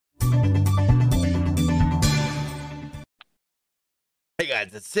Hey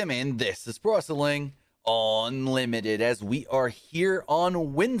guys, it's Simon. This is Pro Wrestling Unlimited as we are here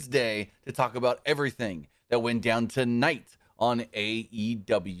on Wednesday to talk about everything that went down tonight on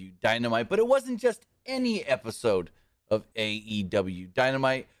AEW Dynamite. But it wasn't just any episode of AEW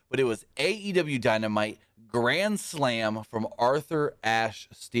Dynamite, but it was AEW Dynamite Grand Slam from Arthur Ashe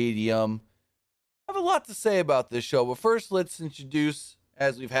Stadium. I have a lot to say about this show, but first let's introduce,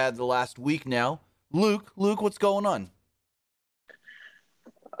 as we've had the last week now, Luke. Luke, what's going on?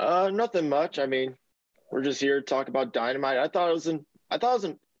 Nothing much. I mean, we're just here to talk about Dynamite. It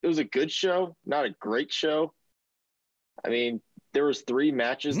was a good show, not a great show. I mean, there was 3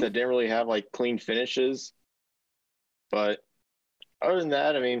 matches that didn't really have like clean finishes. But other than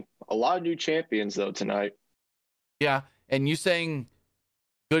that, I mean, a lot of new champions though tonight. Yeah, and you saying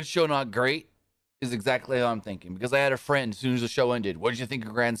good show, not great, is exactly how I'm thinking. Because I had a friend, as soon as the show ended, what did you think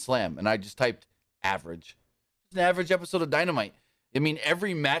of Grand Slam? And I just typed average. It's an average episode of Dynamite. I mean,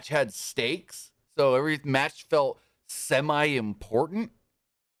 every match had stakes, so every match felt semi-important.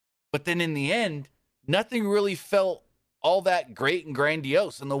 But then in the end, nothing really felt all that great and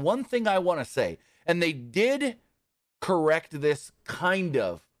grandiose. And the one thing I want to say, and they did correct this kind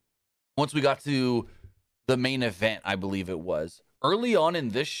of once we got to the main event, I believe it was. Early on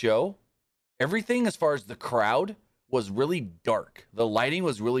in this show, everything as far as the crowd was really dark. The lighting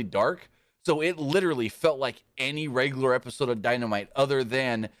was really dark. So it literally felt like any regular episode of Dynamite other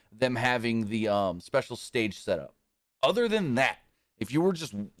than them having the special stage setup. Other than that, if you were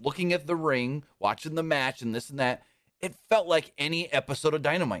just looking at the ring, watching the match and this and that, it felt like any episode of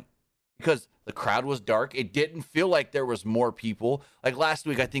Dynamite because the crowd was dark. It didn't feel like there was more people. Like last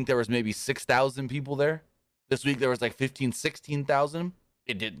week, I think there was maybe 6,000 people there. This week, there was like 15, 16,000.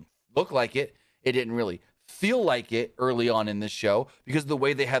 It didn't look like it. It didn't really feel like it early on in this show because of the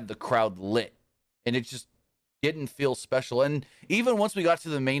way they had the crowd lit, and it just didn't feel special. And even once we got to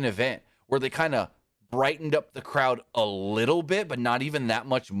the main event where they kind of brightened up the crowd a little bit, but not even that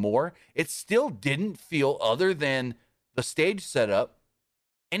much more, it still didn't feel, other than the stage setup,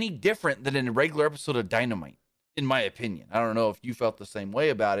 any different than in a regular episode of Dynamite, in my opinion. I don't know if you felt the same way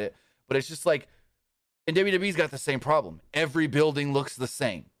about it, but it's just like, and WWE's got the same problem. Every building looks the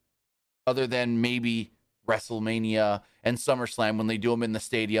same, other than maybe WrestleMania and SummerSlam when they do them in the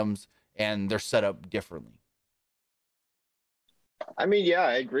stadiums and they're set up differently. I mean, yeah,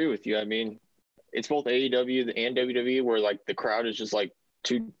 I agree with you. I mean, it's both AEW and WWE where like the crowd is just like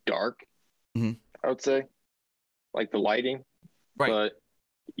too dark. Mm-hmm. I would say, like the lighting, right? But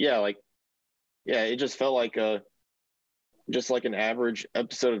yeah, it just felt like just like an average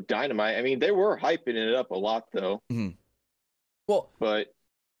episode of Dynamite. I mean, they were hyping it up a lot though. Mm-hmm. Well, but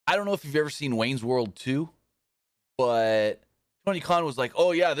I don't know if you've ever seen Wayne's World 2, but Tony Khan was like,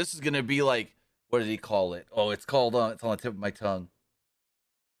 oh yeah, this is going to be like, what did he call it? Oh, it's called, it's on the tip of my tongue.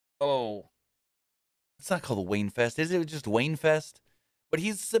 Oh, it's not called the Wayne Fest. Is it just Wayne Fest? But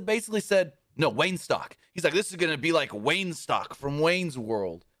he's basically said, no, Wayne Stock. He's like, this is going to be like Wayne Stock from Wayne's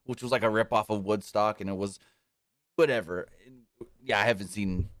World, which was like a ripoff of Woodstock, and it was whatever. Yeah, I haven't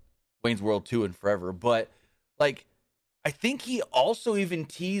seen Wayne's World 2 in forever, but like, I think he also even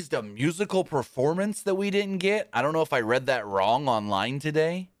teased a musical performance that we didn't get. I don't know if I read that wrong online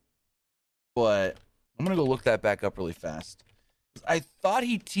today, but I'm going to go look that back up really fast. I thought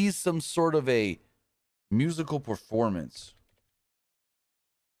he teased some sort of a musical performance.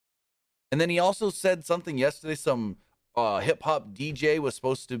 And then he also said something yesterday, some hip-hop DJ was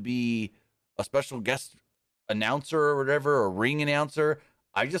supposed to be a special guest announcer or whatever, a ring announcer.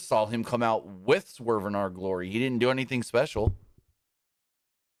 I just saw him come out with Swerve in Our Glory. He didn't do anything special.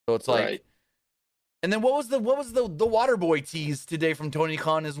 So it's like, right. And then what was the Waterboy tease today from Tony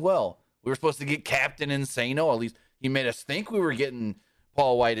Khan as well? We were supposed to get Captain Insano. At least he made us think we were getting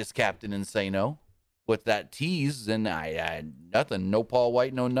Paul White as Captain Insano with that tease, and I had nothing. No Paul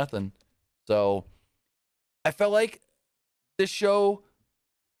White, no nothing. So I felt like this show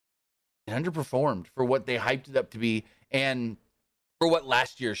underperformed for what they hyped it up to be, and for what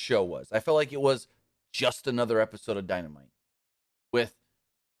last year's show was. I felt like it was just another episode of Dynamite with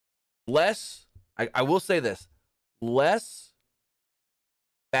less, I will say this, less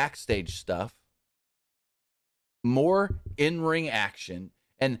backstage stuff, more in-ring action.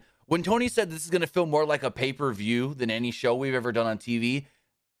 And when Tony said this is going to feel more like a pay-per-view than any show we've ever done on TV,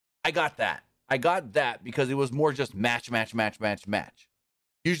 I got that. I got that because it was more just match.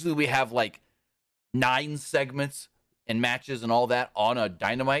 Usually we have like 9 segments and matches and all that on a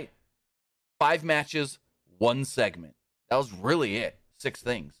Dynamite. 5 matches, 1 segment. That was really it. 6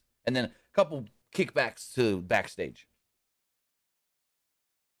 things. And then a couple kickbacks to backstage.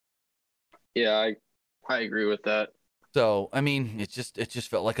 Yeah, I agree with that. So, I mean, it just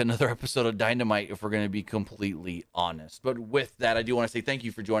felt like another episode of Dynamite, if we're going to be completely honest. But with that, I do want to say thank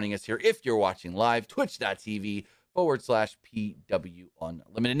you for joining us here. If you're watching live, twitch.tv/PW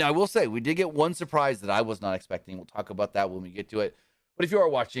Unlimited. Now, I will say, we did get one surprise that I was not expecting. We'll talk about that when we get to it. But if you are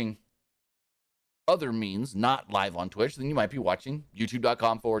watching other means, not live on Twitch, then you might be watching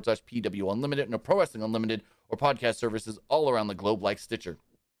youtube.com/PW Unlimited, no Pro Wrestling Unlimited, or podcast services all around the globe like Stitcher,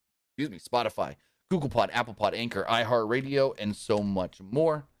 Spotify, Google Pod, Apple Pod, Anchor, iHeartRadio, and so much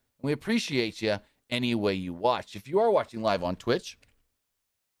more. And we appreciate you any way you watch. If you are watching live on Twitch,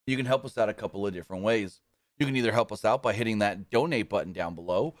 you can help us out a couple of different ways. You can either help us out by hitting that donate button down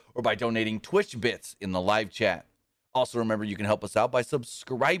below or by donating Twitch bits in the live chat. Also, remember, you can help us out by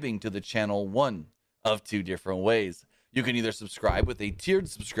subscribing to the channel one of two different ways. You can either subscribe with a tiered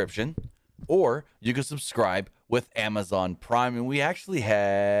subscription, or you can subscribe with Amazon Prime. And we actually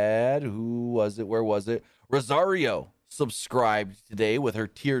had, where was it? Rosario subscribed today with her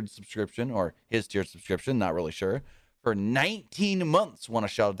tiered subscription, or his tiered subscription, not really sure, for 19 months. Want to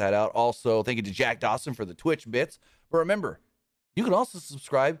shout that out. Also, thank you to Jack Dawson for the Twitch bits. But remember, you can also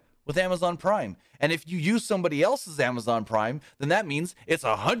subscribe with Amazon Prime. And if you use somebody else's Amazon Prime, then that means it's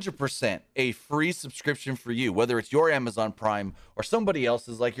 100% a free subscription for you, whether it's your Amazon Prime or somebody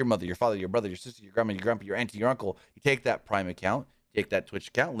else's, like your mother, your father, your brother, your sister, your grandma, your grandpa, your auntie, your uncle. You take that Prime account, take that Twitch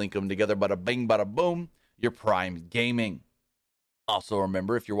account, link them together, bada bing, bada boom, you're Prime Gaming. Also,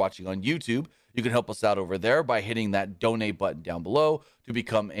 remember, if you're watching on YouTube, you can help us out over there by hitting that donate button down below to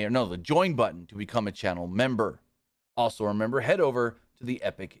become the join button to become a channel member. Also, remember, head over to the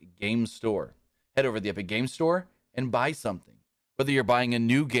Epic Game Store. Head over to the Epic Game Store and buy something. Whether you're buying a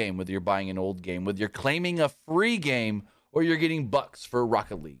new game, whether you're buying an old game, whether you're claiming a free game, or you're getting bucks for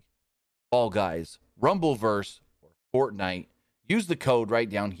Rocket League, Fall Guys, Rumbleverse, or Fortnite, use the code right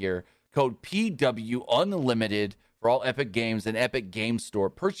down here, code PW Unlimited for all Epic Games and Epic Game Store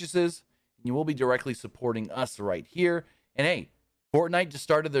purchases, and you will be directly supporting us right here. And hey, Fortnite just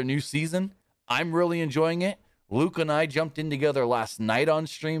started their new season. I'm really enjoying it. Luke and I jumped in together last night on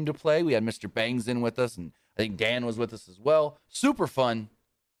stream to play. We had Mr. Bangs in with us, and I think Dan was with us as well. Super fun.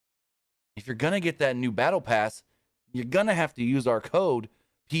 If you're going to get that new Battle Pass, you're going to have to use our code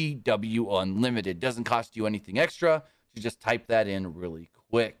PW Unlimited. Doesn't cost you anything extra. You just type that in really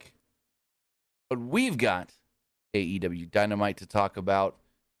quick. But we've got AEW Dynamite to talk about.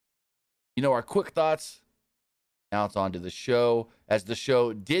 You know, our quick thoughts. Now it's on to the show, as the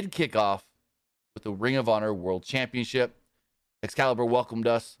show did kick off with the Ring of Honor World Championship. Excalibur welcomed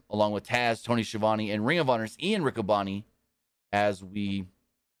us, along with Taz, Tony Schiavone, and Ring of Honor's Ian Riccaboni, as we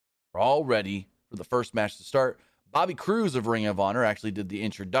were all ready for the first match to start. Bobby Cruz of Ring of Honor actually did the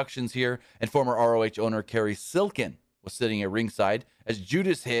introductions here, and former ROH owner Kerry Silkin was sitting at ringside as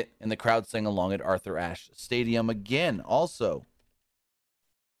Judas hit and the crowd sang along at Arthur Ashe Stadium again. Also,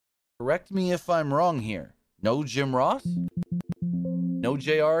 correct me if I'm wrong here, no Jim Ross? No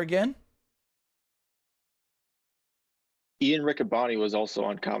JR again? Ian Riccaboni was also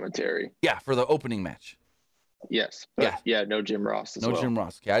on commentary. Yeah, for the opening match. Yes. Yeah, no Jim Ross as well. No Jim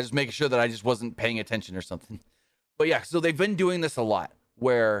Ross. Okay, I was just making sure that I just wasn't paying attention or something. But yeah, so they've been doing this a lot,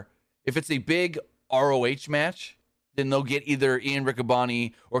 where if it's a big ROH match, then they'll get either Ian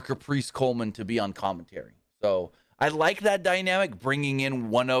Riccaboni or Caprice Coleman to be on commentary. So I like that dynamic, bringing in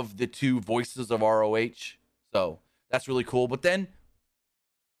one of the two voices of ROH. So that's really cool. But then,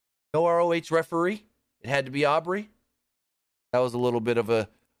 no ROH referee. It had to be Aubrey. That was a little bit of a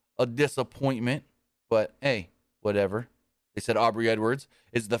disappointment, but hey, whatever. They said Aubrey Edwards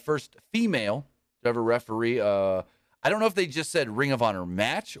is the first female to ever referee. I don't know if they just said Ring of Honor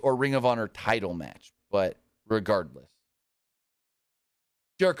match or Ring of Honor title match, but regardless.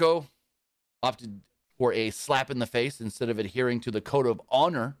 Jericho opted for a slap in the face instead of adhering to the code of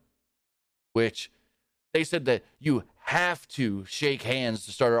honor, which they said that you have to shake hands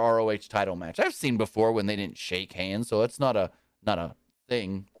to start an ROH title match. I've seen before when they didn't shake hands, so it's not a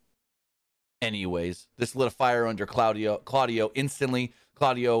thing. Anyways, this lit a fire under Claudio instantly.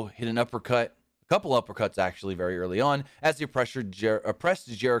 Claudio hit an uppercut, a couple uppercuts actually, very early on, as he pressed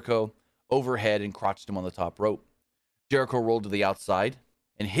Jericho overhead and crotched him on the top rope. Jericho rolled to the outside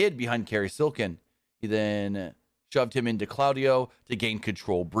and hid behind Kerry Silkin. He then shoved him into Claudio to gain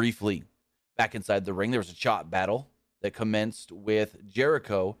control briefly. Back inside the ring, there was a chop battle that commenced with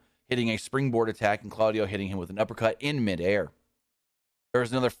Jericho hitting a springboard attack and Claudio hitting him with an uppercut in midair. There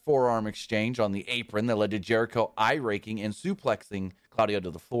was another forearm exchange on the apron that led to Jericho eye raking and suplexing Claudio to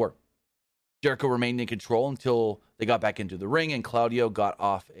the floor. Jericho remained in control until they got back into the ring and Claudio got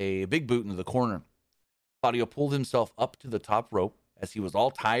off a big boot into the corner. Claudio pulled himself up to the top rope as he was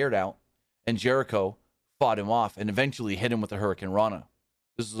all tired out, and Jericho fought him off and eventually hit him with a Hurricane Rana.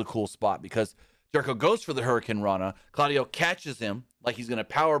 This is a cool spot because Jericho goes for the Hurricane Rana. Claudio catches him like he's going to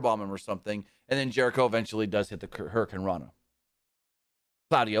powerbomb him or something. And then Jericho eventually does hit the Hurricane Rana.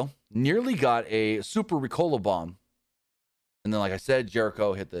 Claudio nearly got a Super Ricola bomb. And then, like I said,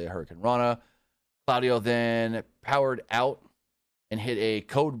 Jericho hit the Hurricane Rana. Claudio then powered out and hit a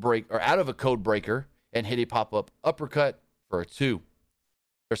code break, or out of a code breaker, and hit a pop-up uppercut for a 2.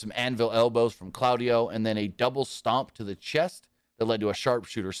 There's some anvil elbows from Claudio, and then a double stomp to the chest that led to a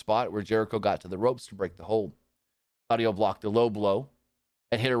sharpshooter spot where Jericho got to the ropes to break the hold. Claudio blocked a low blow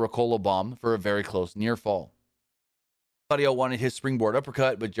and hit a Ricola bomb for a very close near fall. Claudio wanted his springboard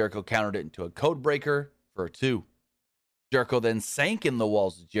uppercut, but Jericho countered it into a code breaker for a 2. Jericho then sank in the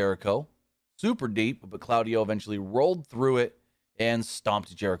walls of Jericho, super deep, but Claudio eventually rolled through it and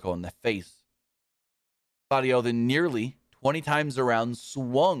stomped Jericho in the face. Claudio then nearly 20 times around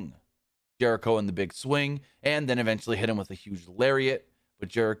swung Jericho in the big swing and then eventually hit him with a huge lariat, but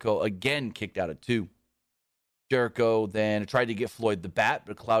Jericho again kicked out at 2. Jericho then tried to get Floyd the bat,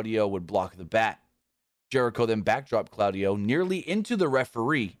 but Claudio would block the bat. Jericho then backdropped Claudio nearly into the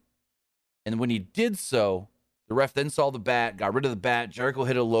referee, and when he did so, the ref then saw the bat, got rid of the bat. Jericho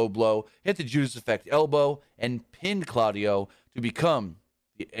hit a low blow, hit the Judas Effect elbow, and pinned Claudio to become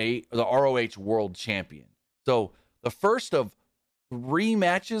the ROH World Champion. So the first of 3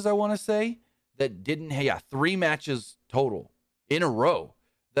 matches, I want to say, that didn't, 3 matches total in a row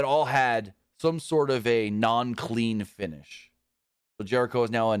that all had some sort of a non-clean finish. So Jericho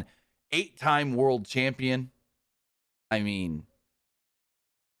is now an 8-time world champion. I mean,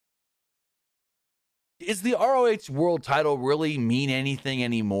 is the ROH world title really mean anything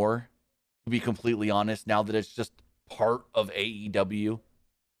anymore? To be completely honest, now that it's just part of AEW?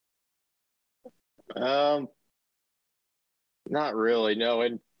 Not really, no.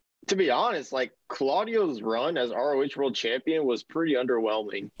 And to be honest, like Claudio's run as ROH World Champion was pretty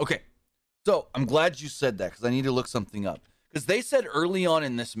underwhelming. Okay, so I'm glad you said that because I need to look something up. Because they said early on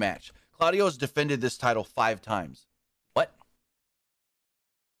in this match, Claudio has defended this title 5 times. What?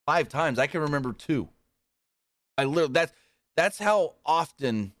 5 times? I can remember 2. That's how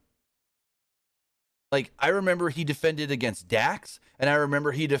often. Like, I remember he defended against Dax, and I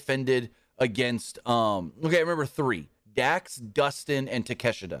remember he defended against I remember 3. Dax, Dustin, and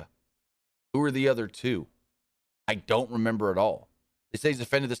Takeshita. Who were the other 2? I don't remember at all. They say he's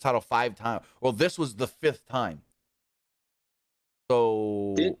defended this title 5 times. Well, this was the 5th time.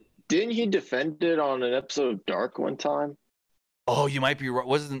 So didn't he defend it on an episode of Dark one time? Oh, you might be right.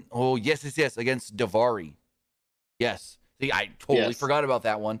 Yes, against Daivari. Yes. See, I totally forgot about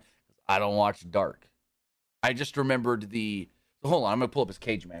that one. I don't watch Dark. I just remembered hold on, I'm going to pull up his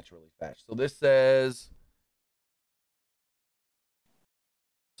cage match really fast. So this says,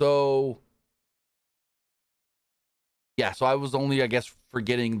 so I was only, I guess,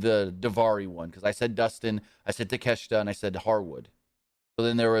 forgetting the Daivari one because I said Dustin, I said Takeshita, and I said Harwood. So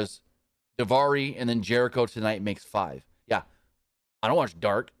then there was Daivari, and then Jericho tonight makes 5. Yeah, I don't watch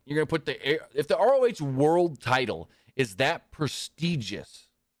Dark. You're going to put if the ROH World title is that prestigious,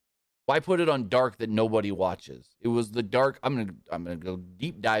 why put it on Dark that nobody watches? It was the Dark. I'm gonna go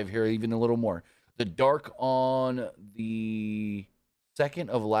deep dive here even a little more. The Dark on the 2nd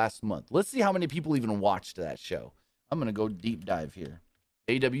of last month. Let's see how many people even watched that show. I'm gonna go deep dive here.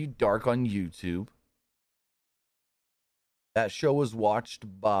 AW Dark on YouTube. That show was watched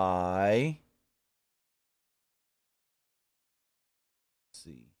by. Let's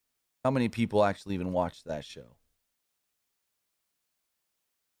see how many people actually even watched that show.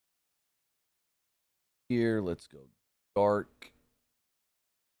 Here, let's go Dark.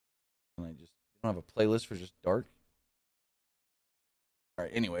 And I don't have a playlist for just Dark. All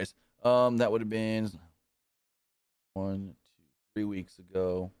right, anyways, that would have been 1, 2, 3 weeks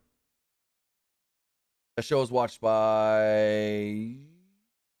ago. That show was watched by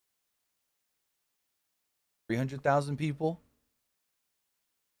 300,000 people.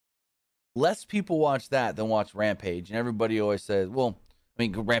 Less people watch that than watch Rampage, and everybody always says, well, I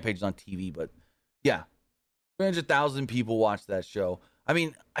mean, Rampage is on TV, but yeah. 300,000 people watch that show. I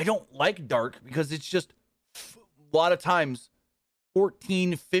mean, I don't like Dark because it's just a lot of times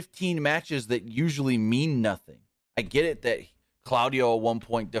 14, 15 matches that usually mean nothing. I get it that Claudio at one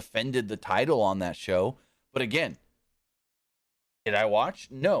point defended the title on that show. But again, did I watch?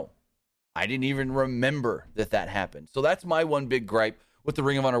 No. I didn't even remember that happened. So that's my one big gripe with the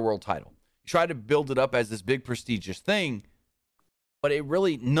Ring of Honor World title. You try to build it up as this big prestigious thing, but it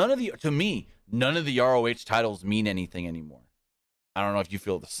really, none of the ROH titles mean anything anymore. I don't know if you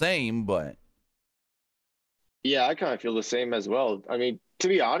feel the same, but. Yeah, I kind of feel the same as well. I mean, to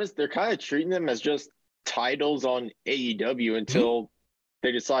be honest, they're kind of treating them as just titles on AEW until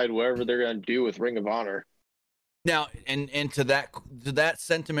they decide whatever they're going to do with Ring of Honor. Now, and to that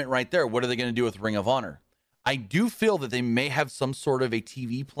sentiment right there, what are they going to do with Ring of Honor? I do feel that they may have some sort of a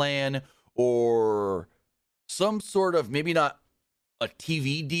TV plan or some sort of, maybe not a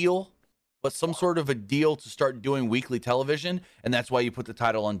TV deal, but some sort of a deal to start doing weekly television, and that's why you put the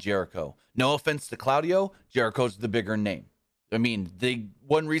title on Jericho. No offense to Claudio, Jericho's the bigger name. I mean,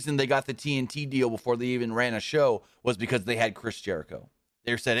 one reason they got the TNT deal before they even ran a show was because they had Chris Jericho.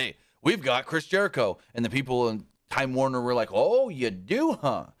 They said, hey, we've got Chris Jericho. And the people in Time Warner were like, oh, you do,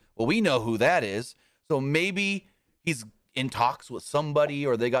 huh? Well, we know who that is. So maybe he's in talks with somebody,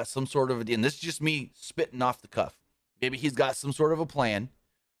 or they got some sort of, and this is just me spitting off the cuff. Maybe he's got some sort of a plan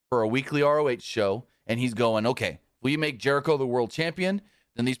for a weekly ROH show, and he's going, okay, will you make Jericho the world champion?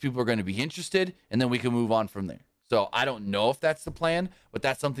 Then these people are going to be interested, and then we can move on from there. So I don't know if that's the plan, but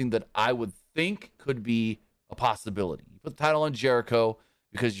that's something that I would think could be a possibility. You put the title on Jericho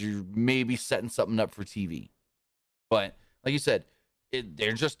because you're maybe setting something up for TV. But like you said,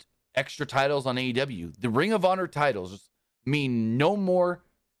 they're just extra titles on AEW. The Ring of Honor titles mean no more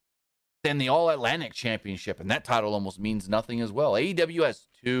than the All Atlantic Championship, and that title almost means nothing as well. AEW has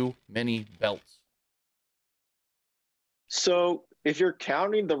too many belts. So if you're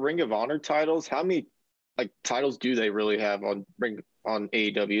counting the Ring of Honor titles, how many titles do they really have on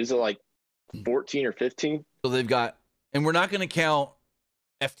AEW? Is it like 14 or 15? So they've got, and we're not going to count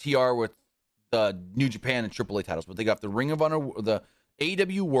FTR with the New Japan and AAA titles, but they got the Ring of Honor, the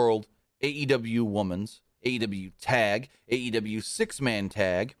AEW World, AEW Women's, AEW Tag, AEW 6-Man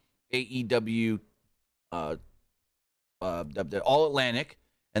Tag, AEW All Atlantic,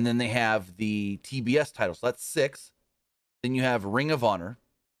 and then they have the TBS titles. So that's 6. Then you have Ring of Honor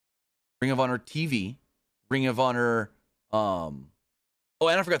TV, Ring of Honor, and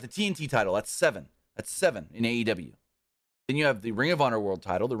I forgot the TNT title. That's 7. That's 7 in AEW. Then you have the Ring of Honor World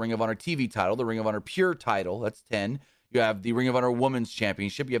title, the Ring of Honor TV title, the Ring of Honor Pure title. That's 10. You have the Ring of Honor Women's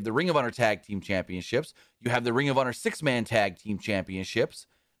Championship. You have the Ring of Honor Tag Team Championships. You have the Ring of Honor 6-Man Tag Team Championships.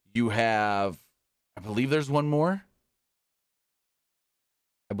 You have, I believe there's one more.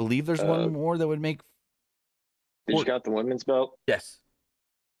 One more that would make. Did you got the women's belt? Yes.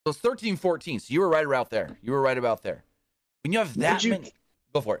 So it's 13, 14. So you were right about there. When you have that many.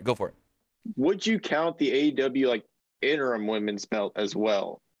 Go for it. Would you count the AEW interim women's belt as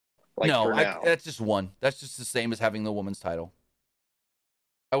well? No, that's just one. That's just the same as having the women's title.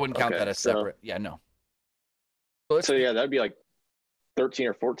 I wouldn't count that as separate. Yeah, no. So yeah, that'd be like 13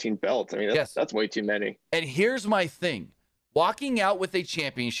 or 14 belts. I mean, that's way too many. And here's my thing. Walking out with a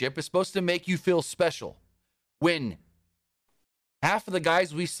championship is supposed to make you feel special. When half of the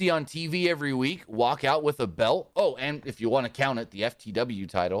guys we see on TV every week walk out with a belt. Oh, and if you want to count it, the FTW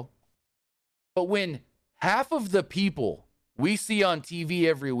title. But when half of the people we see on TV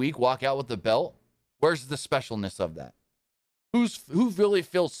every week walk out with the belt, where's the specialness of that? Who really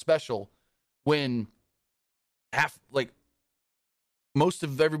feels special when most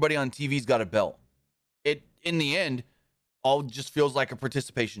of everybody on TV's got a belt? It, in the end, all just feels like a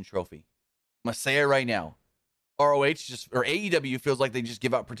participation trophy. I'm going to say it right now. ROH or AEW feels like they just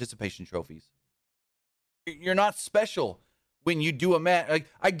give out participation trophies. You're not special when you do a match.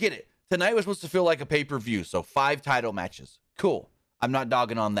 I get it. Tonight was supposed to feel like a pay-per-view, so 5 title matches. Cool. I'm not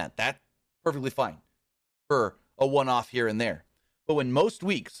dogging on that. That's perfectly fine for a one-off here and there. But when most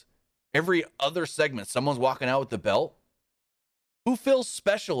weeks, every other segment, someone's walking out with the belt, who feels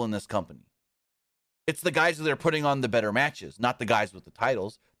special in this company? It's the guys that are putting on the better matches, not the guys with the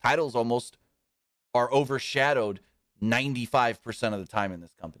titles. Titles almost are overshadowed 95% of the time in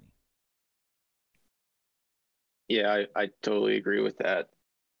this company. Yeah, I totally agree with that.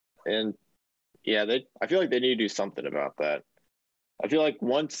 And yeah, I feel like they need to do something about that. I feel like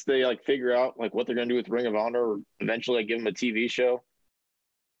once they figure out what they're going to do with Ring of Honor, or eventually give them a TV show,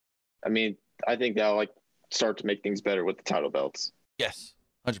 I mean, I think that'll start to make things better with the title belts. Yes,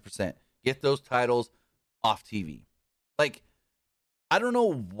 100%. Get those titles off TV. I don't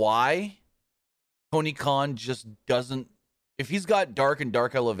know why Tony Khan just doesn't. If he's got Dark and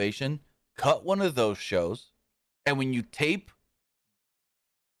Dark Elevation, cut one of those shows, and when you tape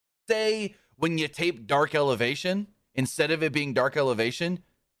Dark Elevation, instead of it being Dark Elevation,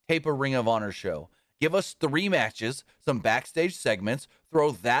 tape a Ring of Honor show. Give us 3 matches, some backstage segments,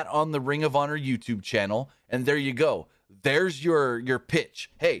 throw that on the Ring of Honor YouTube channel, and there you go. There's your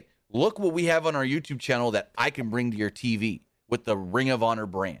pitch. Hey, look what we have on our YouTube channel that I can bring to your TV with the Ring of Honor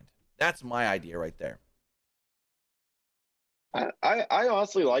brand. That's my idea right there. I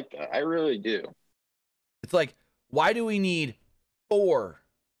honestly like that. I really do. It's why do we need 4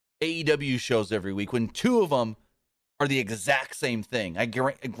 AEW shows every week when two of them are the exact same thing.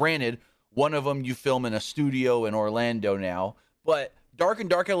 Granted, one of them you film in a studio in Orlando now, but Dark and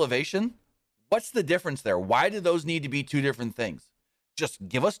Dark Elevation, what's the difference there? Why do those need to be two different things? Just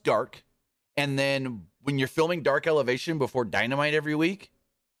give us Dark, and then when you're filming Dark Elevation before Dynamite every week,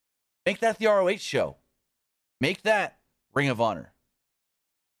 make that the ROH show. Make that Ring of Honor.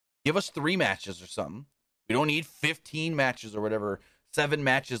 Give us 3 matches or something. We don't need 15 matches or whatever, 7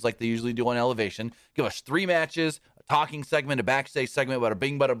 matches like they usually do on Elevation. Give us 3 matches, a talking segment, a backstage segment, bada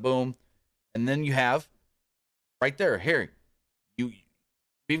bing, bada boom. And then you have right there, here,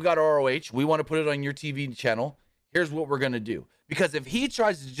 we've got ROH. We want to put it on your TV channel. Here's what we're going to do. Because if he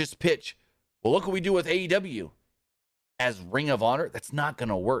tries to just pitch, well, look what we do with AEW as Ring of Honor, that's not going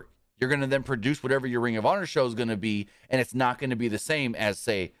to work. You're going to then produce whatever your Ring of Honor show is going to be, and it's not going to be the same as,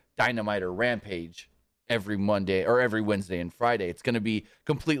 say, Dynamite or Rampage every Monday or every Wednesday and Friday. It's going to be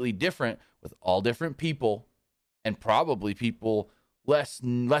completely different with all different people and probably people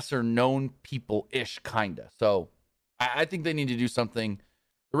lesser known people-ish, kind of. So I think they need to do something.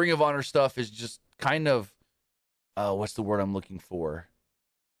 The Ring of Honor stuff is just kind of, what's the word I'm looking for?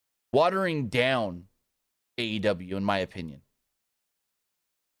 Watering down AEW, in my opinion.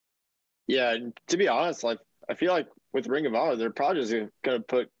 Yeah, to be honest, like I feel like with Ring of Honor, they're probably just going to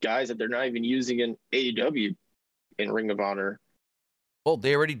put guys that they're not even using in AEW in Ring of Honor. Well,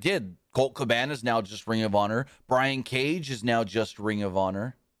 they already did. Colt Cabana is now just Ring of Honor. Brian Cage is now just Ring of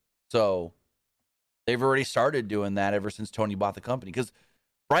Honor. So they've already started doing that ever since Tony bought the company. Because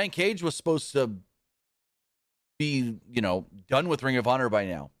Brian Cage was supposed to be, done with Ring of Honor by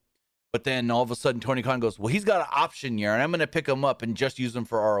now. But then all of a sudden, Tony Khan goes, well, he's got an option here, and I'm going to pick him up and just use him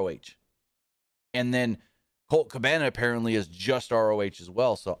for ROH. And then Colt Cabana apparently is just ROH as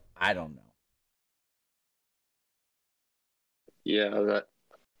well, so I don't know. Yeah,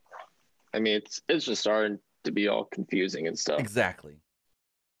 it's just starting to be all confusing and stuff. Exactly.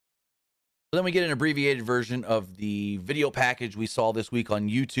 So then we get an abbreviated version of the video package we saw this week on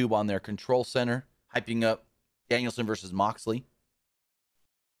YouTube on their Control Center, hyping up Danielson versus Moxley.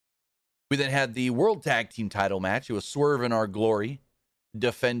 We then had the World Tag Team title match. It was Swerve and Our Glory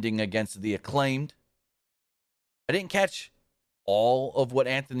defending against the Acclaimed. I didn't catch all of what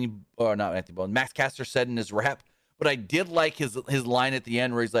Max Caster said in his rap, but I did like his line at the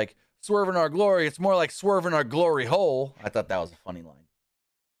end where he's like, Swerve in our glory. It's more like Swerve in our glory hole. I thought that was a funny line.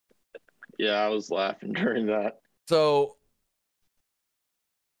 Yeah, I was laughing during that. So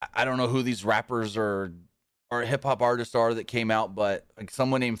I don't know who these rappers or hip-hop artists are that came out, but like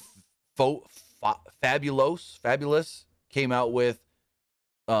someone named Fabulous came out with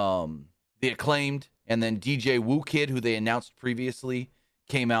the Acclaimed, and then DJ Woo Kid, who they announced previously,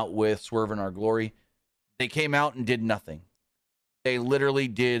 came out with Swerve in Our Glory. They came out and did nothing. They literally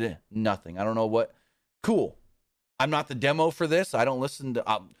did nothing. I don't know what. Cool. I'm not the demo for this. I don't listen to.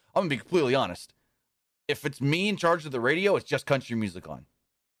 I'm going to be completely honest. If it's me in charge of the radio, it's just country music on.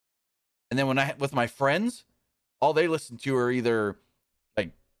 And then with my friends, all they listen to are either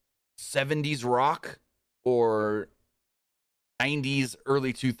like 70s rock or 90s,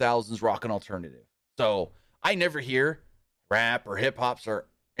 early 2000s rock and alternative. So I never hear rap or hip hops or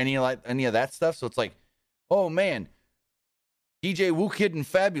any of that stuff. So it's like, oh man, DJ Woo Kid and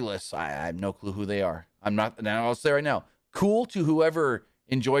Fabulous. I have no clue who they are. I'm not. Now I'll say right now, cool to whoever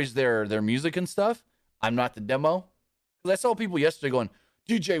enjoys their music and stuff. I'm not the demo. Because I saw people yesterday going,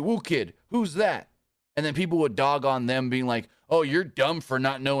 DJ Woo Kid, who's that? And then people would dog on them being like, oh, you're dumb for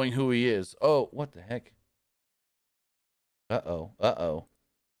not knowing who he is. Oh, what the heck? Uh-oh.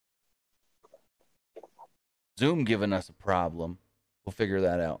 Zoom giving us a problem. We'll figure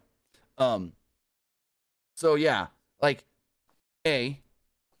that out. So yeah, like, I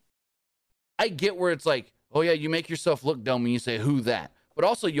get where it's like, oh yeah, you make yourself look dumb when you say who that. But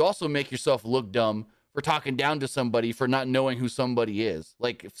also you also make yourself look dumb for talking down to somebody for not knowing who somebody is.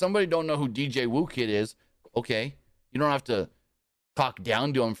 Like if somebody don't know who DJ Woo Kid is, okay, you don't have to talk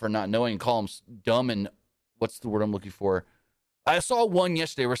down to him for not knowing and call him dumb and what's the word I'm looking for? I saw one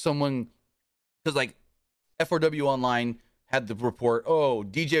yesterday where someone, because like F4W Online had the report, oh,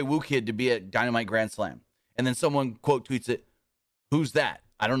 DJ Woo Kid to be at Dynamite Grand Slam. And then someone quote tweets it, who's that?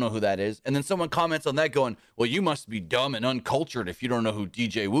 I don't know who that is. And then someone comments on that going, well, you must be dumb and uncultured if you don't know who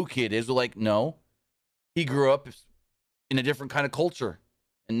DJ Woo Kid is. We're like, no. He grew up in a different kind of culture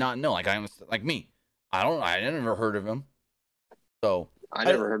and not know. Like me. I never heard of him. So I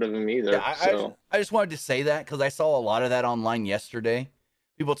never heard of him either. Yeah, I just wanted to say that because I saw a lot of that online yesterday.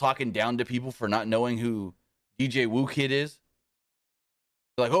 People talking down to people for not knowing who DJ Woo Kid is.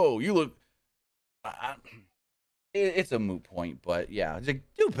 Like, oh, you look. it's a moot point, but yeah, it's like,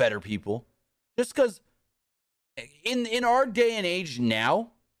 do better, people. Just because in our day and age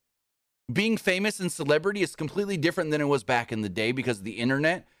now, being famous and celebrity is completely different than it was back in the day because of the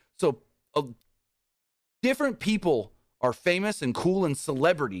internet. So different people are famous and cool and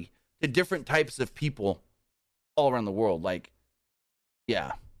celebrity to different types of people all around the world. Like,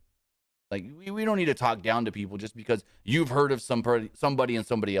 yeah. Like, we don't need to talk down to people just because you've heard of somebody and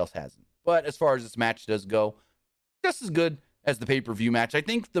somebody else hasn't. But as far as this match does go, just as good as the pay-per-view match.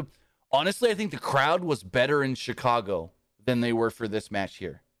 Honestly, I think the crowd was better in Chicago than they were for this match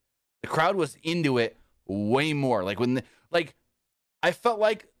here. The crowd was into it way more. I felt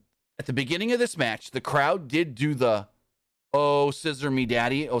like at the beginning of this match, the crowd did do the, oh, scissor me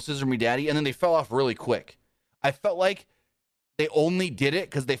daddy, and then they fell off really quick. I felt like they only did it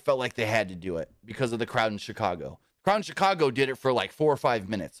because they felt like they had to do it because of the crowd in Chicago. The crowd in Chicago did it for like 4 or 5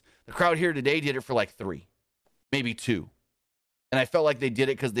 minutes. The crowd here today did it for like 3, maybe 2. And I felt like they did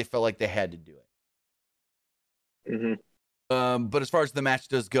it because they felt like they had to do it. Mm-hmm. But as far as the match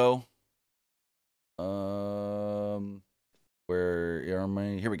does go, where am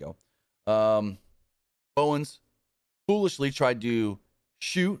I? Here we go. Bowens foolishly tried to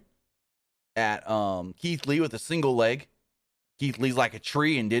shoot at Keith Lee with a single leg. Keith Lee's like a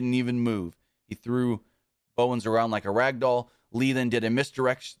tree and didn't even move. He threw Bowens around like a ragdoll. Lee then did a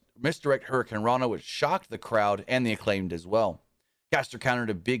misdirect Hurricane Rana, which shocked the crowd and the Acclaimed as well. Caster countered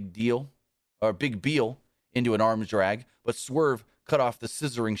a Big Beal into an arms drag, but Swerve cut off the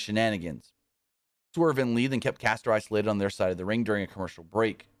scissoring shenanigans. Swerve and Lee then kept Caster isolated on their side of the ring during a commercial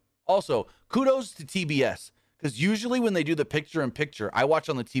break. Also, kudos to TBS, because usually when they do the picture-in-picture, I watch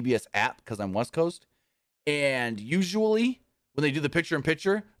on the TBS app because I'm West Coast, and usually when they do the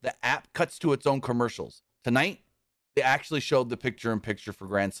picture-in-picture, the app cuts to its own commercials. Tonight, they actually showed the picture-in-picture for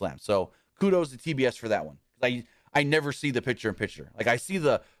Grand Slam. So kudos to TBS for that one. I never see the picture-in-picture. Like, I see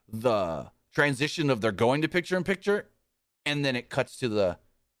the transition of they're going to picture-in-picture, and then it cuts to the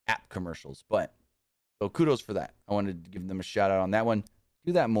app commercials. But, so kudos for that. I wanted to give them a shout-out on that one.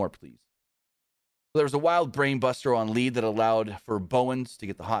 Do that more, please. So there was a wild brainbuster on Lee that allowed for Bowens to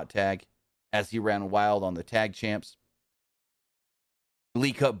get the hot tag as he ran wild on the tag champs.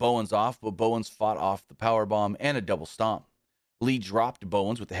 Lee cut Bowens off, but Bowens fought off the powerbomb and a double stomp. Lee dropped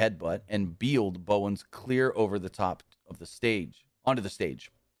Bowens with the headbutt and beeled Bowens clear over the top of the stage, onto the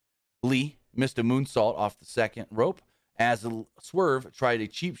stage. Lee missed a moonsault off the second rope as Swerve tried a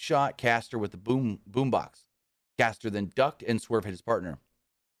cheap shot Caster with the boombox. Caster then ducked and Swerve hit his partner.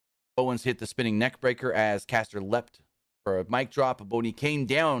 Bowens hit the spinning neckbreaker as Caster leapt for a mic drop, but when he came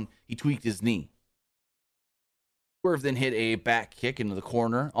down, he tweaked his knee. Swerve then hit a back kick into the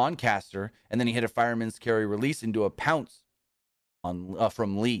corner on Caster, and then he hit a fireman's carry release into a pounce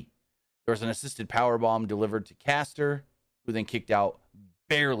from Lee. There was an assisted powerbomb delivered to Caster, who then kicked out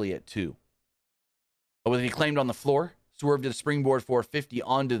barely at 2. But with the Acclaimed on the floor, Swerve did a springboard 450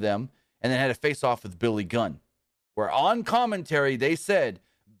 onto them, and then had a face-off with Billy Gunn, where on commentary they said,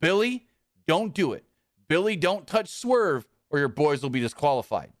 Billy, don't do it. Billy, don't touch Swerve, or your boys will be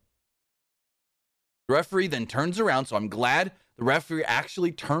disqualified. The referee then turns around, so I'm glad the referee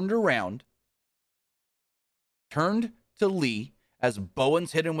actually turned around, turned to Lee as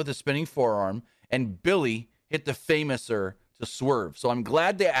Bowens hit him with a spinning forearm, and Billy hit the famouser to Swerve. So I'm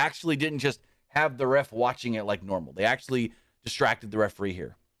glad they actually didn't just have the ref watching it like normal. They actually distracted the referee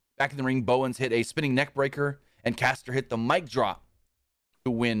here. Back in the ring, Bowens hit a spinning neck breaker, and Caster hit the mic drop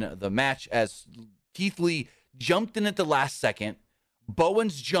to win the match as Keith Lee jumped in at the last second.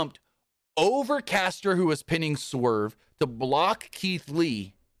 Bowens jumped over Caster, who was pinning Swerve, to block Keith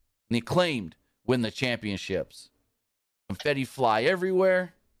Lee, and the Acclaimed win the championships. Confetti fly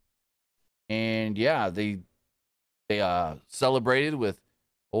everywhere. And yeah, they celebrated with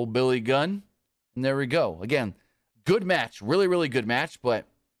old Billy Gunn. And there we go. Again, good match. Really, really good match, but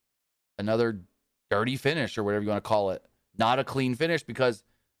another dirty finish or whatever you want to call it. Not a clean finish because,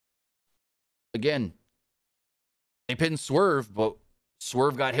 again, they pinned Swerve, but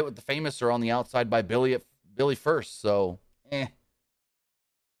Swerve got hit with the famouser on the outside by Billy first. So,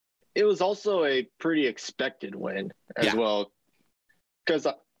 It was also a pretty expected win as well, because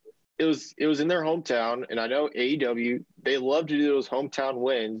it was in their hometown, and I know AEW, they love to do those hometown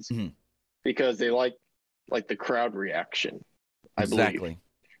wins because they like the crowd reaction. I believe.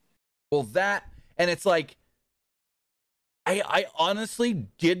 Well, that, and it's like, I honestly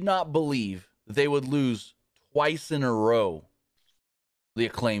did not believe they would lose twice in a row, the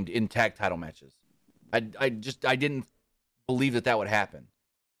Acclaimed, in tag title matches. I didn't believe that would happen.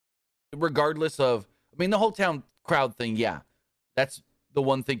 Regardless of, I mean, the whole town crowd thing, yeah. That's the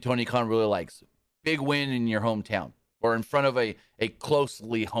one thing Tony Khan really likes. big win in your hometown or in front of a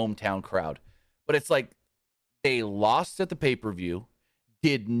closely hometown crowd. But it's like they lost at the pay-per-view,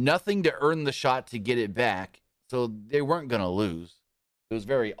 did nothing to earn the shot to get it back, so they weren't going to lose. It was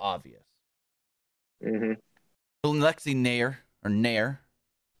very obvious. Mm-hmm. Lexi Nair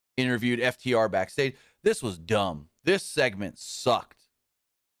interviewed FTR backstage. This was dumb. This segment sucked.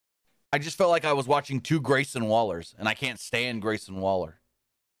 I just felt like I was watching two Grayson Wallers, and I can't stand Grayson Waller.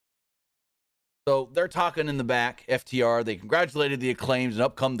 So they're talking in the back, FTR. They congratulated the Acclaimed, and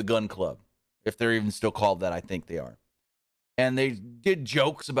up come the Gun Club. If they're even still called that, I think they are. And they did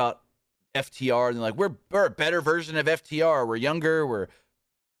jokes about FTR, and they're like, we're a better version of FTR. We're younger,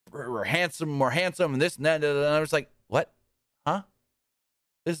 we're handsome, more handsome, and this and that. And I was like, what? Huh?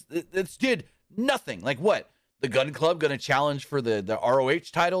 This did nothing. Like what? The Gun Club going to challenge for the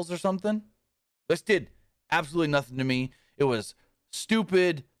ROH titles or something? This did absolutely nothing to me. It was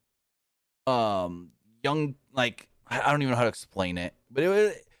stupid, young, like, I don't even know how to explain it.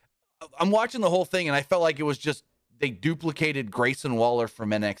 But I'm watching the whole thing, and I felt like it was just they duplicated Grayson Waller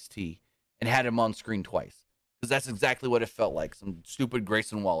from NXT and had him on screen twice. Because that's exactly what it felt like. Some stupid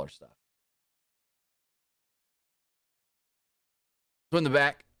Grayson Waller stuff. So in the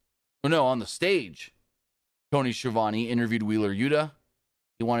back, on the stage, Tony Schiavone interviewed Wheeler Yuta.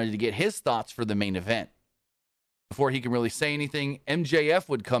 He wanted to get his thoughts for the main event. Before he can really say anything, MJF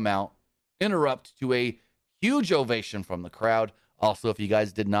would come out, interrupt to a huge ovation from the crowd. Also, if you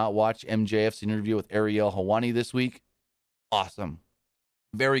guys did not watch MJF's interview with Ariel Helwani this week, awesome.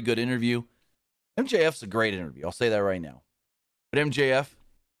 Very good interview. MJF's a great interview. I'll say that right now. But MJF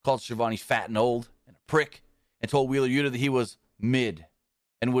called Schiavone fat and old and a prick and told Wheeler Yuta that he was mid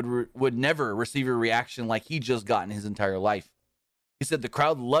and would never receive a reaction like he just got in his entire life. He said the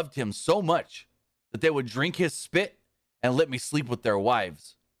crowd loved him so much that they would drink his spit and let me sleep with their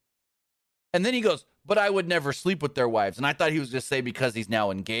wives. And then he goes, but I would never sleep with their wives. And I thought he was just say because he's now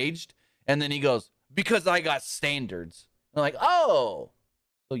engaged. And then he goes, because I got standards. I'm like, oh,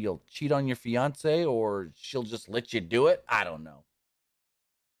 so you'll cheat on your fiance or she'll just let you do it? I don't know.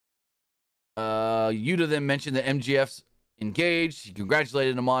 Yuta then mentioned that MJF's engaged. He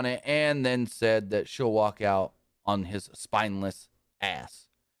congratulated him on it and then said that she'll walk out on his spineless ass.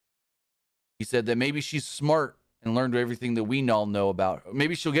 He said that maybe she's smart and learned everything that we all know about her.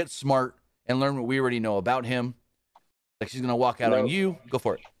 Maybe she'll get smart and learn what we already know about him. Like she's going to walk out on you. Go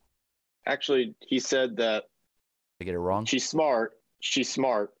for it. Actually, he said that. I get it wrong? She's smart,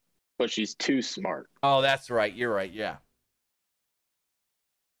 but she's too smart. Oh, that's right. You're right. Yeah.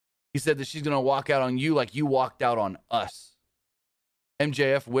 He said that she's going to walk out on you like you walked out on us.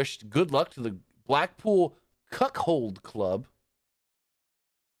 MJF wished good luck to the Blackpool Cuckold Club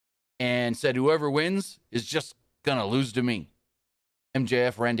and said whoever wins is just going to lose to me.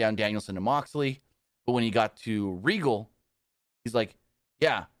 MJF ran down Danielson and Moxley, but when he got to Regal, he's like,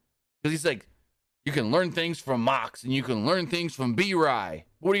 yeah. Because he's like, you can learn things from Mox and you can learn things from B-Rye.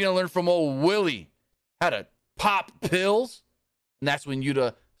 What are you going to learn from old Willie? How to pop pills? And that's when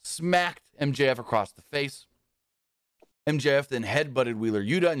Yuta smacked MJF across the face. MJF then headbutted Wheeler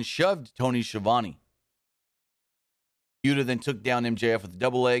Yuta and shoved Tony Schiavone. Yuta then took down MJF with a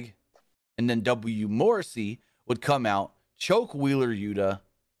double leg, and then W. Morrissey would come out, choke Wheeler Yuta.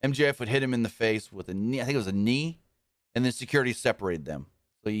 MJF would hit him in the face with a knee. I think it was a knee, and then security separated them.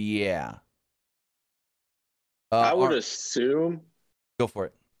 So, yeah. I would assume. Go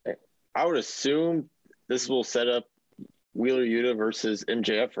for it. I would assume this will set up Wheeler Yuta versus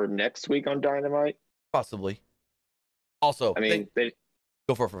MJF for next week on Dynamite. Possibly. Also, I mean,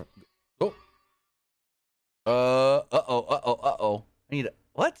 go for it. Go. Uh-oh. I need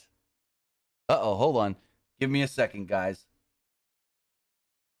what? Uh-oh, hold on. Give me a second, guys.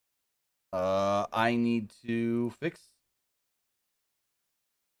 I need to fix.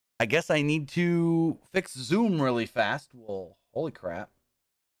 I guess I need to fix Zoom really fast. Well, holy crap.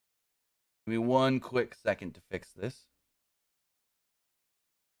 Give me one quick second to fix this.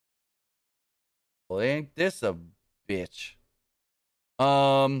 Well, ain't this a bitch?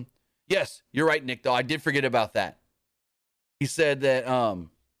 Yes, you're right, Nick, though. I did forget about that. He said that,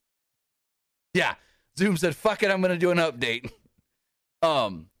 yeah, Zoom said, fuck it, I'm going to do an update.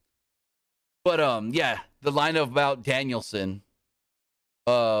 Yeah, the line about Danielson,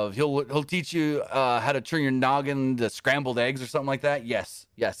 he'll teach you, how to turn your noggin to scrambled eggs or something like that. Yes.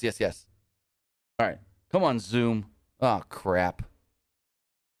 All right, come on, Zoom. Oh, crap.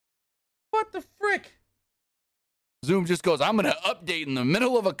 What the frick? Zoom just goes, I'm going to update in the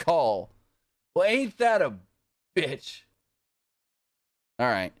middle of a call. Well, ain't that a bitch? All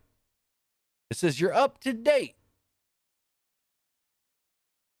right. It says you're up to date.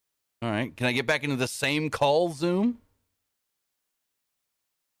 All right. Can I get back into the same call, Zoom?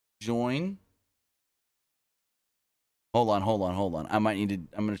 Join. Hold on. I'm going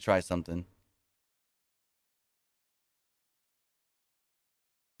to try something.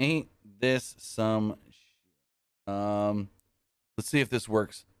 Ain't this some let's see if this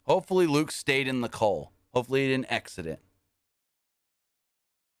works. Hopefully Luke stayed in the call. Hopefully he didn't exit it.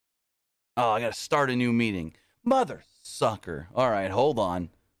 Oh, I got to start a new meeting. Mother sucker. All right, hold on.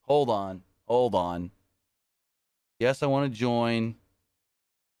 Yes, I want to join.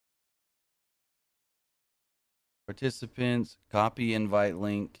 Participants, copy invite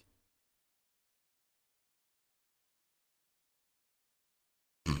link.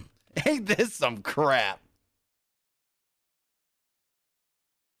 Ain't this some crap?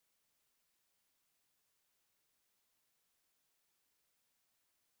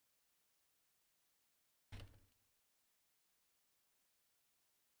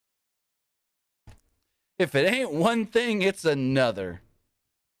 If it ain't one thing, it's another.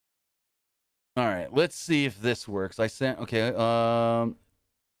 All right, let's see if this works. Admitted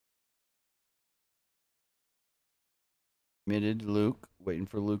Luke, waiting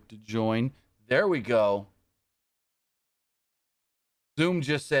for Luke to join. There we go. Zoom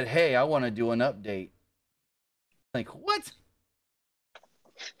just said, "Hey, I want to do an update." Like, what?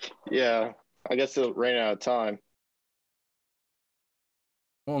 Yeah, I guess it ran out of time.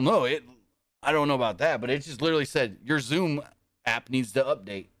 Well, no, I don't know about that, but it just literally said your Zoom app needs to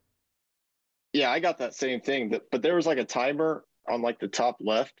update. Yeah, I got that same thing. But there was like a timer on like the top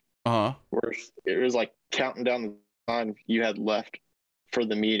left. Where it was like counting down the time you had left for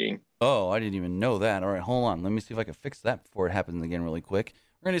the meeting. Oh, I didn't even know that. All right, hold on. Let me see if I can fix that before it happens again really quick.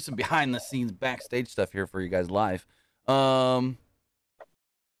 We're going to do some behind the scenes backstage stuff here for you guys live.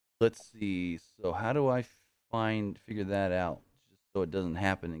 Let's see. So how do I figure that out just so it doesn't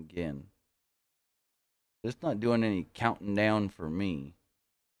happen again? It's not doing any counting down for me.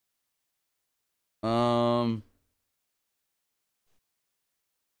 Let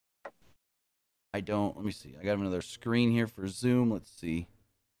me see. I got another screen here for Zoom. Let's see.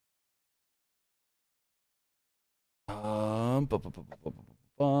 Yeah,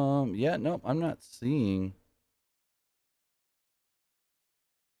 no, I'm not seeing.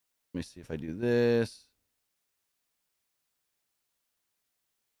 Let me see if I do this.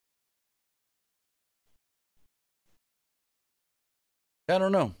 I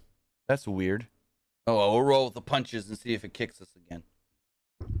don't know. That's weird. Oh, we'll roll with the punches and see if it kicks us again.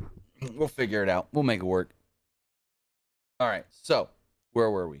 We'll figure it out. We'll make it work. All right. So, where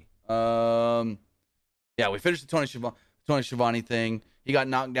were we? Yeah, we finished the Tony Schiavone thing. He got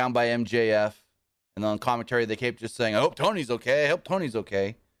knocked down by MJF. And then on commentary, they kept just saying, I hope Tony's okay.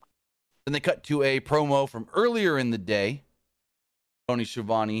 Then they cut to a promo from earlier in the day. Tony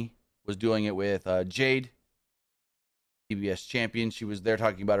Schiavone was doing it with Jade, TBS champion. She was there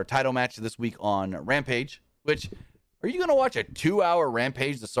talking about her title match this week on Rampage, which, are you going to watch a 2-hour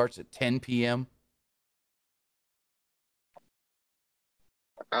Rampage that starts at 10 p.m.?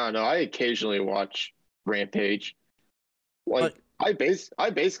 I don't know. I occasionally watch Rampage. Like, I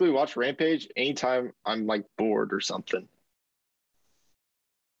basically watch Rampage anytime I'm like bored or something.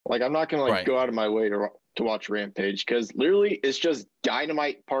 Like, I'm not gonna go out of my way to watch Rampage because literally it's just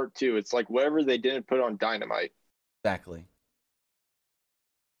Dynamite Part 2. It's like whatever they didn't put on Dynamite. Exactly.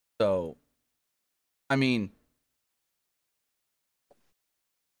 So, I mean,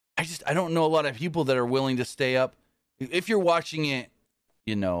 I don't know a lot of people that are willing to stay up. If you're watching it,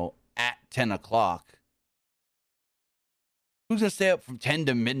 at 10 o'clock, who's going to stay up from 10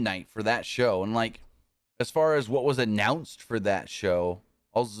 to midnight for that show? And like, as far as what was announced for that show,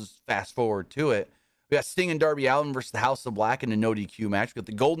 I'll just fast forward to it. We got Sting and Darby Allin versus the House of Black in a no DQ match. We got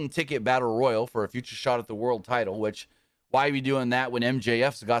the Golden Ticket Battle Royal for a future shot at the world title, which, why are we doing that when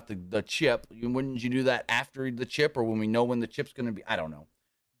MJF's got the chip? Wouldn't you do that after the chip or when we know when the chip's going to be? I don't know.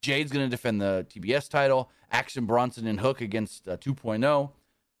 Jade's going to defend the TBS title. Action Bronson and Hook against 2.0.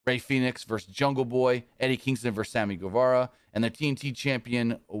 Ray Phoenix versus Jungle Boy. Eddie Kingston versus Sammy Guevara. And the TNT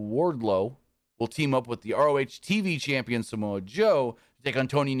champion Wardlow will team up with the ROH TV champion Samoa Joe to take on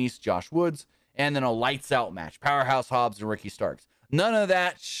Tony Nese, Josh Woods. And then a lights out match. Powerhouse Hobbs and Ricky Starks. None of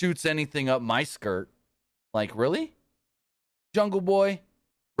that shoots anything up my skirt. Like, really? Jungle Boy?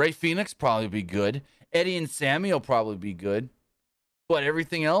 Ray Phoenix probably be good. Eddie and Sammy will probably be good. But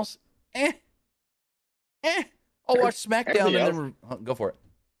everything else? I'll watch SmackDown and then go for it.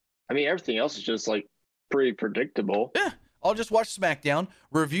 I mean, everything else is just like pretty predictable. Yeah, I'll just watch SmackDown,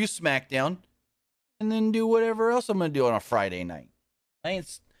 review SmackDown, and then do whatever else I'm going to do on a Friday night.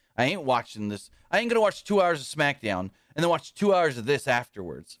 I ain't watching this. I ain't going to watch 2 hours of SmackDown and then watch 2 hours of this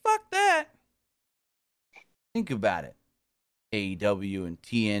afterwards. Fuck that. Think about it. AEW and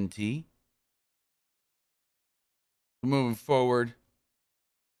TNT. Moving forward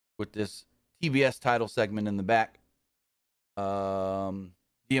with this TBS title segment in the back.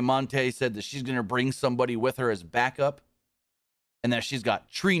 Diamante said that she's going to bring somebody with her as backup and that she's got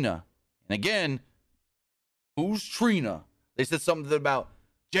Trina. And again, who's Trina? They said something about,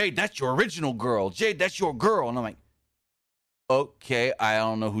 Jade, that's your original girl. Jade, that's your girl. And I'm like, okay, I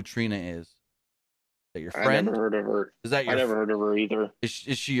don't know who Trina is. Is that your friend? I never heard of her. Is that your I never heard of her either. Is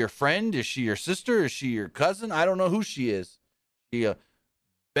she your friend? Is she your sister? Is she your cousin? I don't know who she is. She a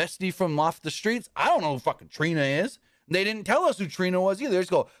bestie from off the streets? I don't know who fucking Trina is. They didn't tell us who Trina was either. They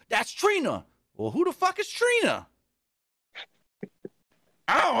just go, that's Trina. Well, who the fuck is Trina?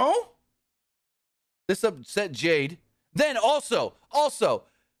 I don't know. This upset Jade. Then also,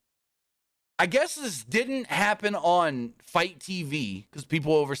 I guess this didn't happen on Fight TV because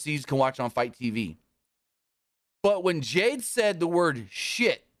people overseas can watch on Fight TV. But when Jade said the word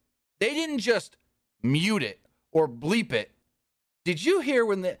shit, they didn't just mute it or bleep it. Did you hear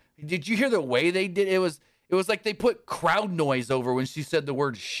the way they did it? It was like they put crowd noise over when she said the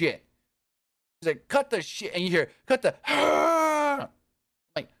word shit. She's like, cut the shit, and you hear cut the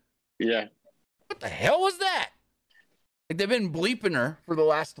like, yeah. What the hell was that? Like they've been bleeping her for the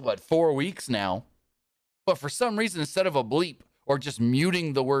last 4 weeks now. But for some reason, instead of a bleep or just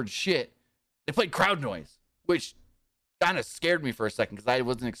muting the word shit, they played crowd noise, which kind of scared me for a second because I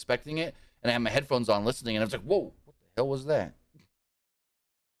wasn't expecting it. And I had my headphones on listening, and I was like, whoa, what the hell was that?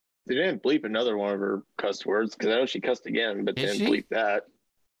 They didn't bleep another one of her cuss words because I know she cussed again, but Did didn't bleep that.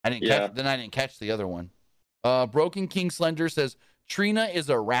 I didn't catch the other one. Broken King Slender says, Trina is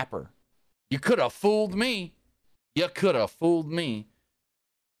a rapper. You could have fooled me. You could have fooled me.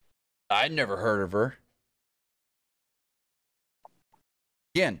 I'd never heard of her.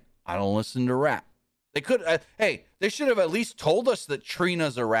 Again, I don't listen to rap. They could, they should have at least told us that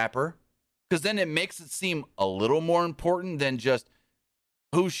Trina's a rapper, because then it makes it seem a little more important than just,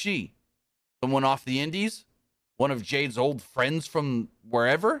 who's she? Someone off the indies? One of Jade's old friends from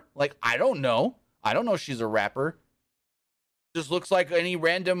wherever? Like, I don't know. I don't know if she's a rapper. Just looks like any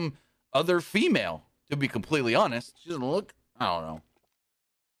random other female, to be completely honest. She doesn't look, I don't know.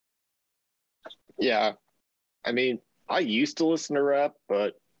 Yeah. I mean, I used to listen to rap,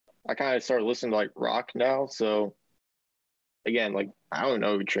 but I kind of started listening to like rock now. So again, like, I don't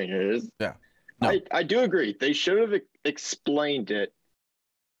know who Trina is. Yeah. No. I do agree. They should have explained it,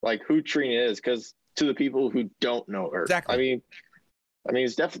 like who Trina is, because to the people who don't know her. Exactly. I mean,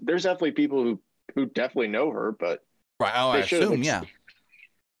 there's definitely people who definitely know her, but right. Oh, I assume, yeah.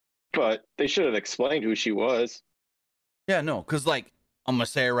 But they should have explained who she was. Yeah, no, because like I'm gonna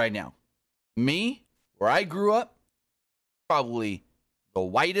say it right now. Me, where I grew up, probably the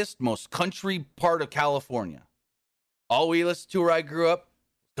whitest, most country part of California. All we listened to where I grew up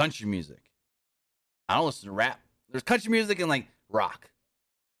was country music. I don't listen to rap. There's country music and like rock.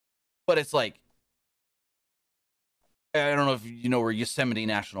 But it's like, I don't know if you know where Yosemite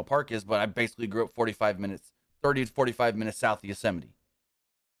National Park is, but I basically grew up 30 to 45 minutes south of Yosemite.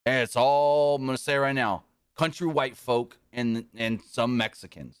 And it's all, I'm going to say right now, country white folk and some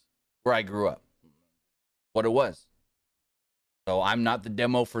Mexicans where I grew up. What it was. So I'm not the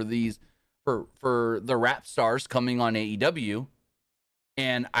demo for these, for the rap stars coming on AEW.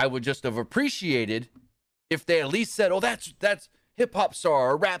 And I would just have appreciated if they at least said, oh, that's hip hop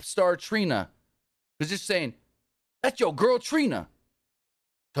star or rap star Trina. Because just saying, that's your girl Trina.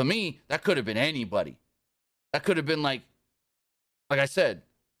 To me, that could have been anybody. That could have been like I said,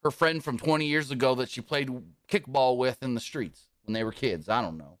 her friend from 20 years ago that she played kickball with in the streets when they were kids. I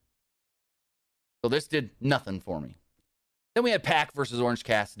don't know. So this did nothing for me. Then we had Pac versus Orange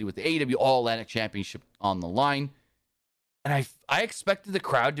Cassidy with the AEW All-Atlantic Championship on the line. And I expected the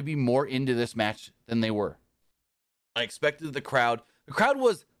crowd to be more into this match than they were. I expected the crowd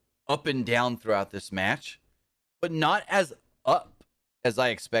was up and down throughout this match, but not as up as I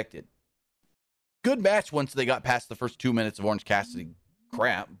expected. Good match once they got past the first 2 minutes of Orange Cassidy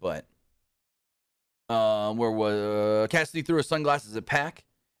crap, but where was Cassidy threw his sunglasses at Pac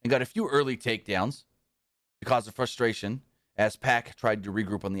and got a few early takedowns to cause a frustration as Pac tried to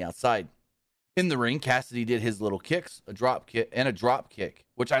regroup on the outside. In the ring, Cassidy did his little kicks, a drop kick,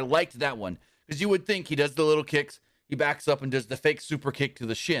 which I liked that one because you would think he does the little kicks, he backs up and does the fake super kick to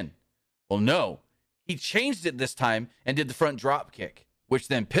the shin. Well, no, he changed it this time and did the front drop kick, which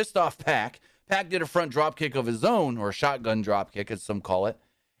then pissed off Pac. Pac did a front drop kick of his own, or a shotgun drop kick, as some call it,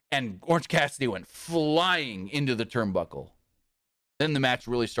 and Orange Cassidy went flying into the turnbuckle. Then the match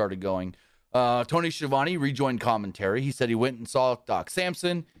really started going. Tony Schiavone rejoined commentary. He said he went and saw Doc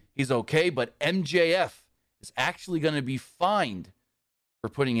Samson. He's okay, but MJF is actually going to be fined for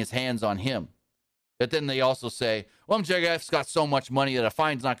putting his hands on him. But then they also say, well, MJF's got so much money that a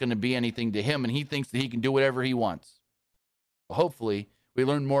fine's not going to be anything to him, and he thinks that he can do whatever he wants. Well, hopefully, we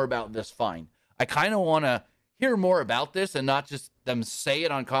learn more about this fine. I kind of want to hear more about this and not just them say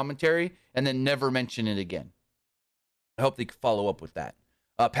it on commentary and then never mention it again. I hope they can follow up with that.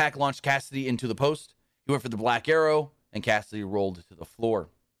 Pac launched Cassidy into the post. He went for the Black Arrow, and Cassidy rolled to the floor.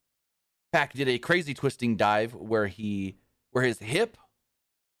 Pac did a crazy twisting dive where his hip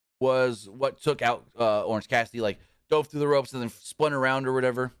was what took out Orange Cassidy, like dove through the ropes and then spun around or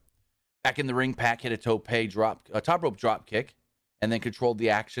whatever. Back in the ring, Pac hit a top rope drop kick, and then controlled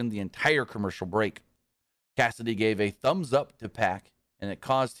the action the entire commercial break. Cassidy gave a thumbs up to Pac, and it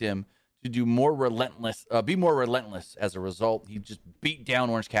caused him to be more relentless as a result. He just beat down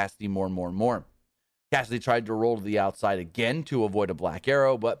Orange Cassidy more and more and more. Cassidy tried to roll to the outside again to avoid a Black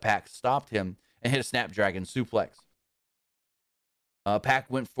Arrow, but Pac stopped him and hit a Snapdragon suplex. Pac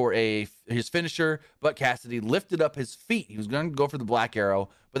went for his finisher, but Cassidy lifted up his feet. He was going to go for the Black Arrow,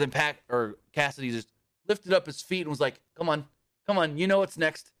 but then Cassidy just lifted up his feet and was like, come on, you know what's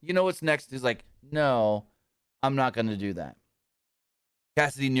next. He's like, no, I'm not going to do that.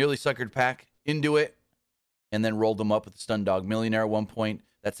 Cassidy nearly suckered Pac into it and then rolled him up with a Stun Dog Millionaire at one point.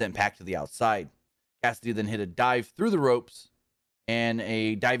 That sent Pac to the outside. Cassidy then hit a dive through the ropes and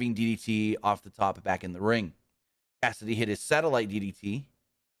a diving DDT off the top back in the ring. Cassidy hit his satellite DDT,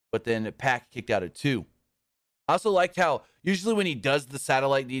 but then Pac kicked out at 2. I also liked how usually when he does the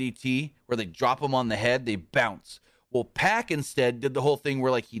satellite DDT where they drop him on the head, they bounce. Well, Pac instead did the whole thing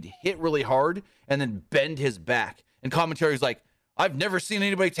where like he'd hit really hard and then bend his back. And commentary's like, I've never seen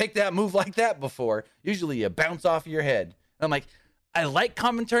anybody take that move like that before. Usually you bounce off of your head. And I'm like, I like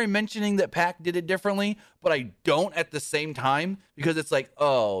commentary mentioning that Pac did it differently, but I don't at the same time because it's like,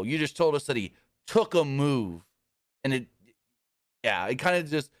 oh, you just told us that he took a move. And it kind of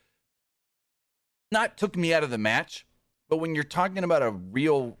just not took me out of the match. But when you're talking about a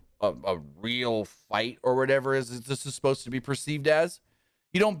real fight or whatever this is supposed to be perceived as,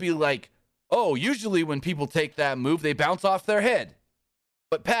 you don't be like, oh, usually when people take that move, they bounce off their head.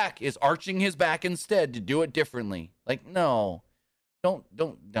 But Pac is arching his back instead to do it differently. Like, no, don't.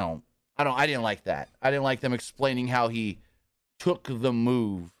 I didn't like that. I didn't like them explaining how he took the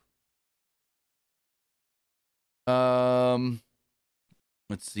move.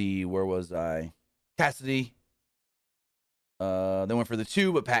 Let's see, where was I? Cassidy. Then went for the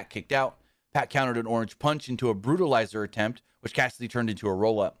 2, but Pac kicked out. Pac countered an orange punch into a brutalizer attempt, which Cassidy turned into a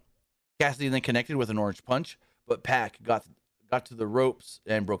roll-up. Cassidy then connected with an orange punch, but Pac got to the ropes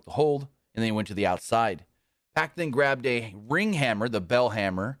and broke the hold, and then he went to the outside. Pac then grabbed a ring hammer, the bell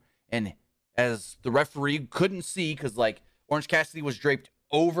hammer, and as the referee couldn't see, because like Orange Cassidy was draped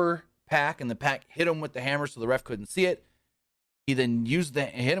over Pac, and the Pac hit him with the hammer, so the ref couldn't see it. He then hit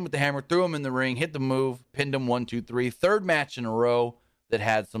him with the hammer, threw him in the ring, hit the move, pinned him 1, 2, 3. Third match in a row that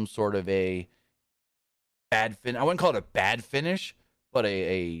had some sort of a bad finish. I wouldn't call it a bad finish, but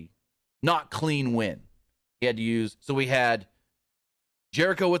a not clean win. He had to use. So we had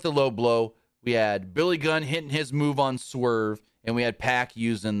Jericho with the low blow. We had Billy Gunn hitting his move on Swerve, and we had Pac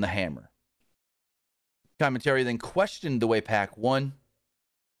using the hammer. Commentary then questioned the way Pac won.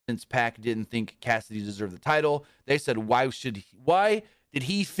 Since Pac didn't think Cassidy deserved the title, they said, why did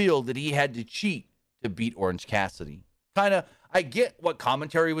he feel that he had to cheat to beat Orange Cassidy? I get what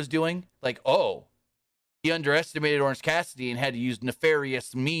commentary was doing. Like, oh, he underestimated Orange Cassidy and had to use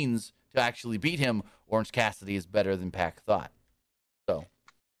nefarious means to actually beat him. Orange Cassidy is better than Pac thought. So,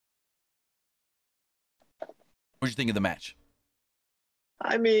 what'd you think of the match?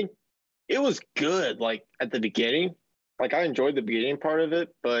 I mean, it was good, like, at the beginning. Like, I enjoyed the beginning part of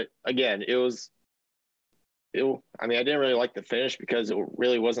it, but again, I didn't really like the finish because it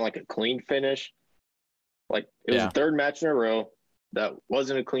really wasn't like a clean finish. Like, it was the third match in a row that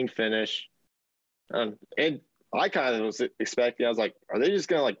wasn't a clean finish. And I kind of was expecting, I was like, are they just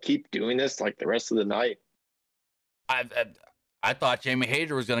going to like keep doing this like the rest of the night? I thought Jamie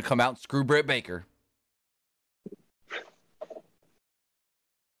Hayter was going to come out and screw Britt Baker.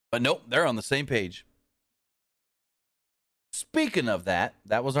 But nope, they're on the same page. Speaking of that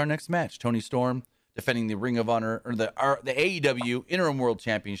was our next match. Toni Storm defending the Ring of Honor, or the AEW Interim World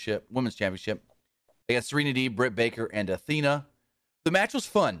Championship, Women's Championship. They got Serena Deeb, Britt Baker, and Athena. The match was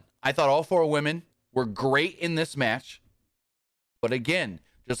fun. I thought all 4 women were great in this match. But again,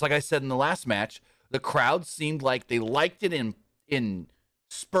 just like I said in the last match, the crowd seemed like they liked it in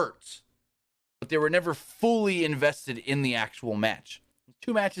spurts. but they were never fully invested in the actual match.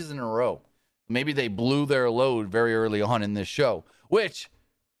 2 matches in a row. Maybe they blew their load very early on in this show, which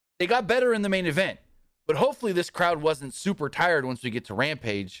they got better in the main event. But hopefully this crowd wasn't super tired once we get to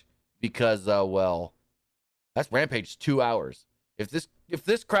Rampage because, well, that's Rampage 2 hours. If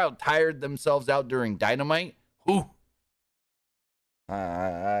this crowd tired themselves out during Dynamite, whew,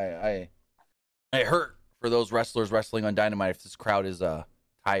 I hurt for those wrestlers wrestling on Dynamite if this crowd is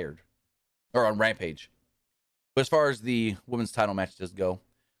tired, or on Rampage. But as far as the women's title match does go,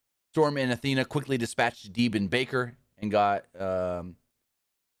 Storm and Athena quickly dispatched Deeb and Baker and got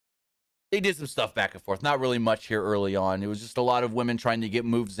they did some stuff back and forth. Not really much here early on. It was just a lot of women trying to get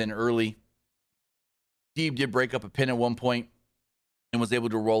moves in early. Deeb did break up a pin at one point and was able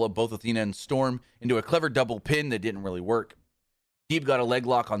to roll up both Athena and Storm into a clever double pin that didn't really work. Deeb got a leg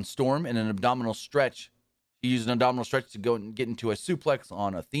lock on Storm and an abdominal stretch. He used an abdominal stretch to go and get into a suplex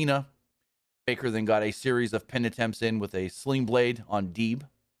on Athena. Baker then got a series of pin attempts in with a sling blade on Deeb.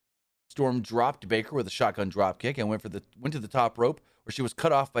 Storm dropped Baker with a shotgun drop kick and went to the top rope, where she was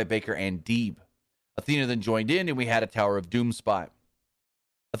cut off by Baker and Deeb. Athena then joined in, and we had a Tower of Doom spot.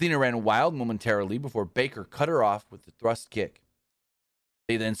 Athena ran wild momentarily before Baker cut her off with the thrust kick.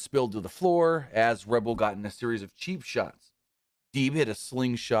 They then spilled to the floor as Rebel got in a series of cheap shots. Deeb hit a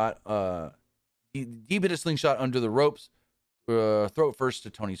slingshot. Deeb hit a slingshot under the ropes, throat first to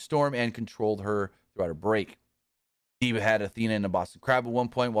Toni Storm, and controlled her throughout a break. Deeb had Athena in a Boston Crab at one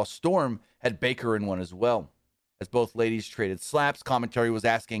point, while Storm had Baker in one as well. As both ladies traded slaps, commentary was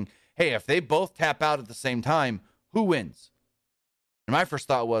asking, hey, if they both tap out at the same time, who wins? And my first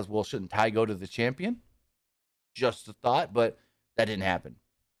thought was, well, shouldn't Ty go to the champion? Just a thought, but that didn't happen.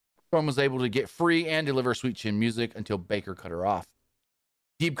 Storm was able to get free and deliver sweet chin music until Baker cut her off.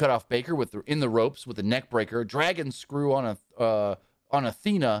 Deeb cut off Baker in the ropes with a neck breaker, dragon screw on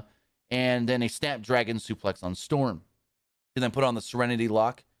Athena, and then a snapdragon suplex on Storm. He then put on the Serenity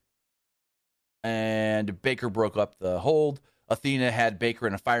Lock, and Baker broke up the hold. Athena had Baker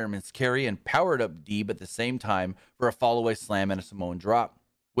in a fireman's carry and powered up Deeb at the same time for a fallaway slam and a Samoan drop,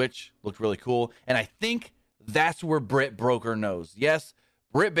 which looked really cool. And I think that's where Britt broke her nose. Yes,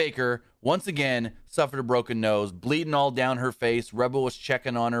 Britt Baker, once again, suffered a broken nose, bleeding all down her face. Rebel was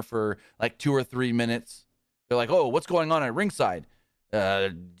checking on her for like 2 or 3 minutes. They're like, oh, what's going on at ringside?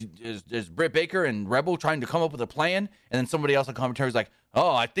 Is Britt Baker and Rebel trying to come up with a plan? And then somebody else on commentary is like,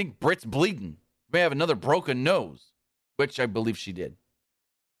 oh, I think Britt's bleeding. May have another broken nose, which I believe she did.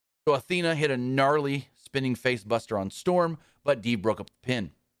 So Athena hit a gnarly spinning face buster on Storm, but Deeb broke up the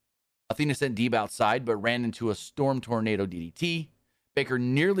pin. Athena sent Deeb outside, but ran into a Storm Tornado DDT. Baker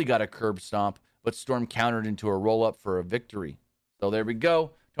nearly got a curb stomp, but Storm countered into a roll-up for a victory. So there we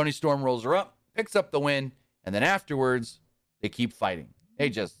go. Toni Storm rolls her up, picks up the win, and then afterwards, they keep fighting. They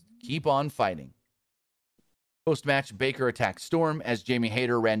just keep on fighting. Post-match, Baker attacked Storm as Jamie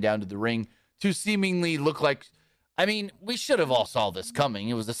Hayter ran down to the ring to seemingly look like, I mean, we should have all saw this coming.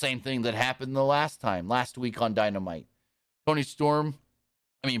 It was the same thing that happened last week on Dynamite.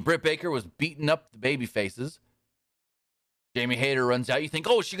 Britt Baker was beating up the baby faces. Jamie Hayter runs out. You think,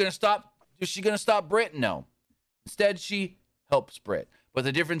 oh, is she going to stop Britt? No. Instead, she helps Britt. But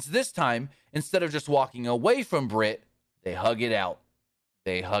the difference this time, instead of just walking away from Britt, they hug it out.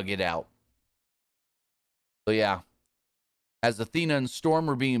 So yeah, as Athena and Storm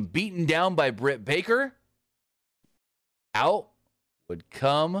were being beaten down by Britt Baker, out would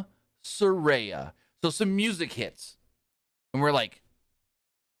come Saraya. So some music hits. And we're like,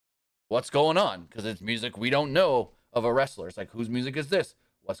 what's going on? Because it's music we don't know of a wrestler. It's like, whose music is this?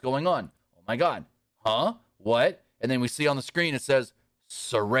 What's going on? Oh my God. Huh? What? And then we see on the screen it says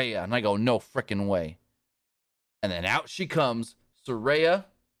Saraya. And I go, no freaking way. And then out she comes. Saraya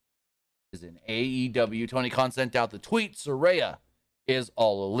is in AEW. Tony Khan sent out the tweet. Saraya is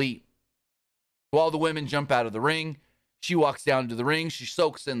All Elite. So all the women jump out of the ring. She walks down to the ring. She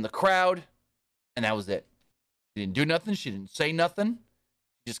soaks in the crowd. And that was it. She didn't do nothing. She didn't say nothing.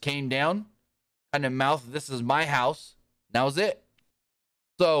 She just came down, kind of mouthed, this is my house. And that was it.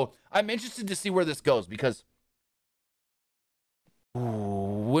 So I'm interested to see where this goes because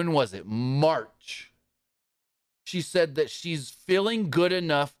when was it? March. She said that she's feeling good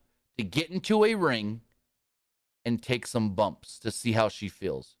enough to get into a ring and take some bumps to see how she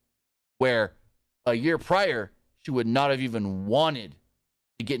feels. Where a year prior, she would not have even wanted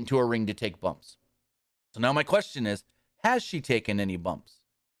to get into a ring to take bumps. So now my question is, has she taken any bumps?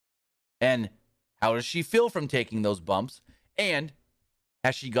 And how does she feel from taking those bumps? And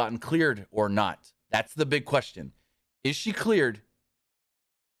has she gotten cleared or not? That's the big question. Is she cleared?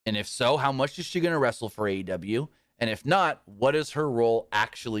 And if so, how much is she going to wrestle for AEW? And if not, what is her role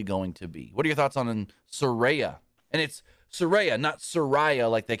actually going to be? What are your thoughts on Saraya? And it's Saraya, not Saraya,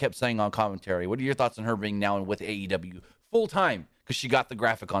 like they kept saying on commentary. What are your thoughts on her being now with AEW full time? Because she got the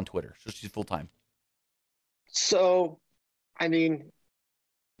graphic on Twitter, so she's full time. So, I mean,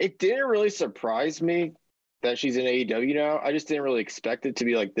 it didn't really surprise me that she's in AEW now. I just didn't really expect it to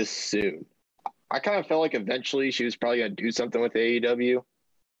be like this soon. I kind of felt like eventually she was probably going to do something with AEW,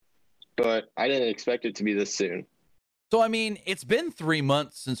 but I didn't expect it to be this soon. So, I mean, it's been 3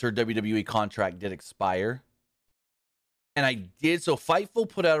 months since her WWE contract did expire. And so Fightful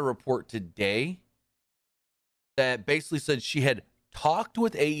put out a report today that basically said she had talked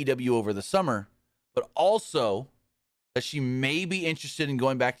with AEW over the summer, but also that she may be interested in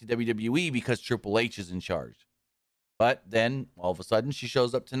going back to WWE because Triple H is in charge. But then all of a sudden she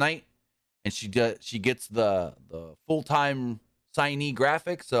shows up tonight and she gets the full-time signee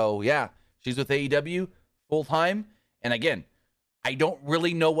graphic. So yeah, she's with AEW full-time. And again, I don't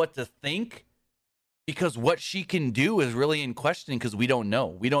really know what to think because what she can do is really in question because we don't know.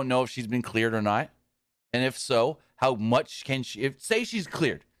 We don't know if she's been cleared or not. And if so, how much can she, say she's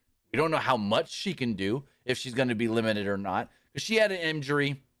cleared. We don't know how much she can do, if she's going to be limited or not. Because she had an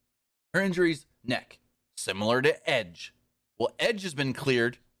injury. Her injury's neck, similar to Edge. Well, Edge has been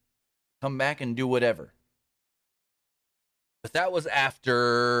cleared. Come back and do whatever. But that was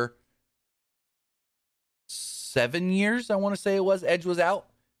after 7 years, I want to say it was. Edge was out.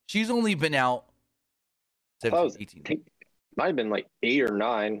 She's only been out 17, 18. I think it might have been like 8 or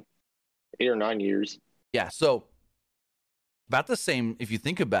 9 years. Yeah, so about the same if you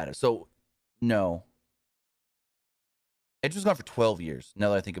think about it. So, no. Edge was gone for 12 years, now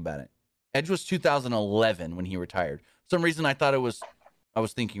that I think about it. Edge was 2011 when he retired. For some reason, I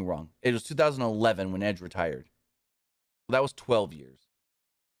was thinking wrong. It was 2011 when Edge retired. So that was 12 years.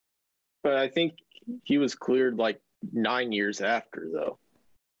 But I think he was cleared like 9 years after, though.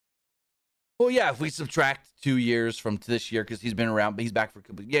 Well, yeah, if we subtract 2 years from this year, because he's been around, but he's back for...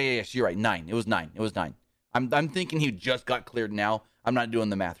 Yeah, you're right. 9. It was 9. I'm thinking he just got cleared now. I'm not doing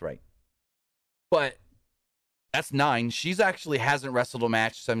the math right. But that's 9. She's actually hasn't wrestled a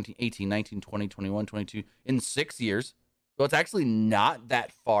match 17, 18, 19, 20, 21, 22 in 6 years. So it's actually not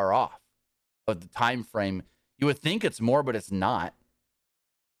that far off of the time frame. You would think it's more, but it's not.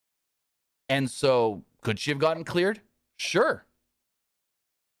 And so could she have gotten cleared? Sure.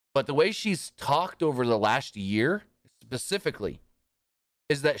 But the way she's talked over the last year specifically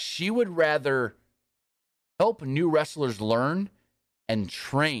is that she would rather help new wrestlers learn and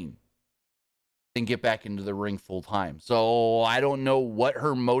train than get back into the ring full time. So I don't know what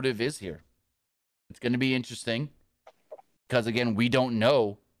her motive is here. It's going to be interesting because, again, we don't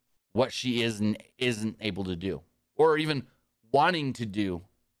know what she is and isn't able to do or even wanting to do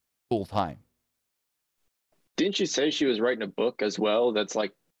full time. Didn't you say she was writing a book as well that's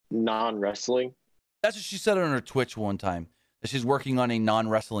like non-wrestling? That's what she said on her Twitch one time, that she's working on a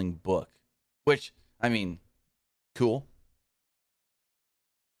non-wrestling book, which, I mean, cool.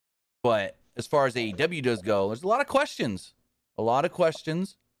 But as far as AEW does go, there's a lot of questions.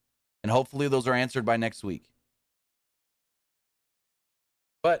 And hopefully those are answered by next week.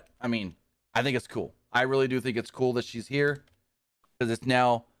 But, I mean, I think it's cool. I really do think it's cool that she's here because it's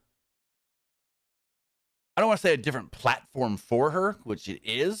now, I don't want to say a different platform for her, which it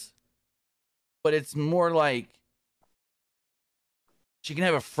is, but it's more like she can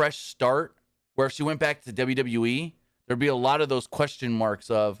have a fresh start where if she went back to WWE, there'd be a lot of those question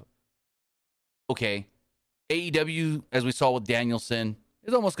marks of, okay, AEW, as we saw with Danielson,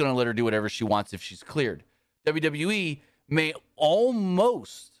 is almost going to let her do whatever she wants if she's cleared. WWE may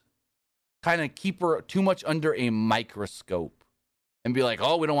almost kind of keep her too much under a microscope and be like,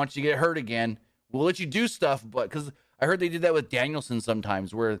 oh, we don't want you to get hurt again. We'll let you do stuff, but because I heard they did that with Danielson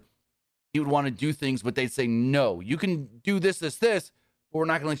sometimes where he would want to do things, but they'd say, no, you can do this, but we're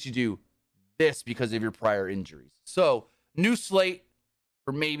not going to let you do this because of your prior injuries. So, new slate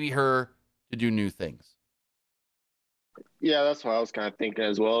for maybe her to do new things. Yeah, that's what I was kind of thinking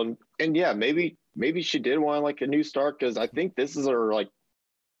as well. And yeah, maybe she did want like a new start because I think this is her like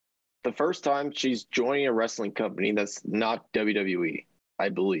the first time she's joining a wrestling company that's not WWE, I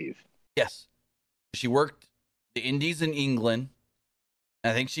believe. Yes. She worked the indies in England.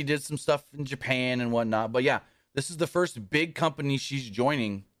 I think she did some stuff in Japan and whatnot. But yeah, this is the first big company she's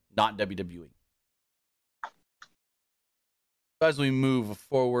joining, not WWE. As we move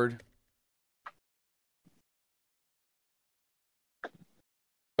forward,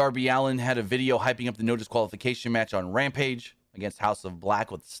 Darby Allin had a video hyping up the no disqualification match on Rampage against House of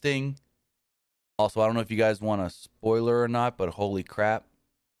Black with Sting. Also, I don't know if you guys want a spoiler or not, but holy crap.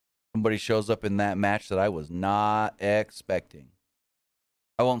 Somebody shows up in that match that I was not expecting.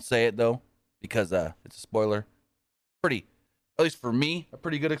 I won't say it though, because it's a spoiler. Pretty, at least for me, a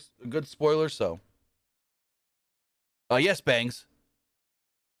pretty good spoiler. So, yes, Bangs.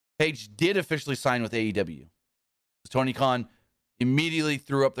 Paige did officially sign with AEW. Tony Khan immediately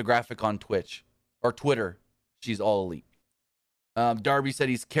threw up the graphic on Twitch or Twitter. She's all elite. Darby said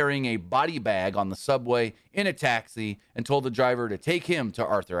he's carrying a body bag on the subway in a taxi and told the driver to take him to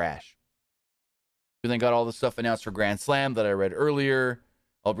Arthur Ashe. We then got all the stuff announced for Grand Slam that I read earlier.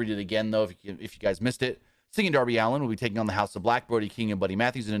 I'll read it again, though, if you guys missed it. Singing Darby Allin will be taking on the House of Black, Brody King and Buddy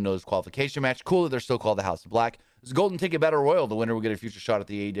Matthews in a no disqualification match. Cool that they're still called the House of Black. This Golden Ticket Battle Royal. The winner will get a future shot at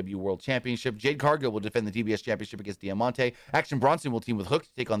the AEW World Championship. Jade Cargill will defend the TBS Championship against Diamante. Action Bronson will team with Hook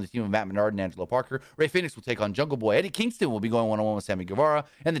to take on the team of Matt Menard and Angelo Parker. Ray Phoenix will take on Jungle Boy. Eddie Kingston will be going one-on-one with Sammy Guevara.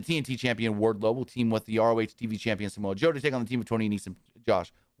 And the TNT champion Wardlow will team with the ROH TV champion Samoa Joe to take on the team of Tony Nese and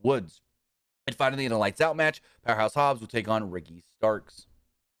Josh Woods. And finally, in a lights out match, Powerhouse Hobbs will take on Ricky Starks.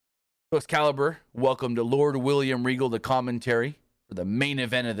 Excalibur welcomed Lord William Regal to commentary for the main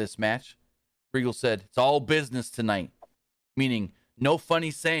event of this match. Regal said, "It's all business tonight," meaning no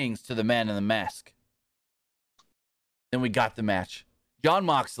funny sayings to the man in the mask. Then we got the match. Jon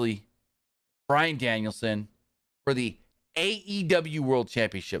Moxley, Bryan Danielson for the AEW World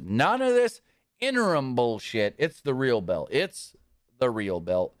Championship. None of this interim bullshit. It's the real belt. It's the real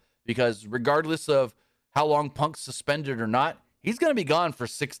belt. Because regardless of how long Punk's suspended or not, he's going to be gone for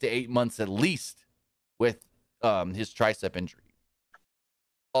 6 to 8 months at least with his tricep injury.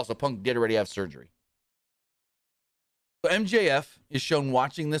 Also, Punk did already have surgery. So MJF is shown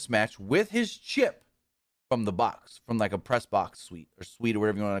watching this match with his chip from the box, from like a press box suite or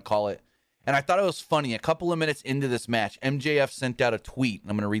whatever you want to call it. And I thought it was funny. A couple of minutes into this match, MJF sent out a tweet.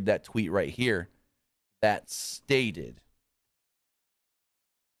 And I'm going to read that tweet right here. That stated,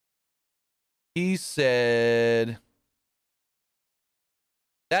 he said,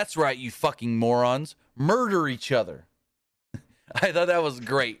 "That's right, you fucking morons. Murder each other." I thought that was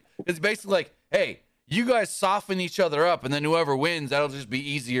great. It's basically like, hey, you guys soften each other up, and then whoever wins, that'll just be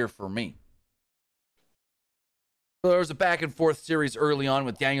easier for me. So there was a back and forth series early on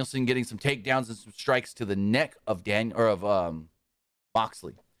with Danielson getting some takedowns and some strikes to the neck of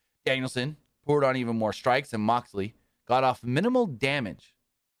Moxley. Danielson poured on even more strikes, and Moxley got off minimal damage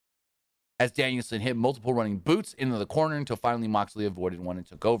as Danielson hit multiple running boots into the corner until finally Moxley avoided one and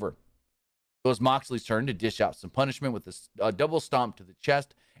took over. It was Moxley's turn to dish out some punishment with a double stomp to the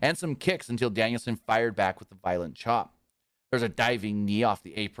chest and some kicks until Danielson fired back with a violent chop. There's a diving knee off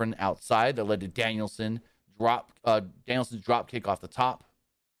the apron outside that led to Danielson's drop kick off the top.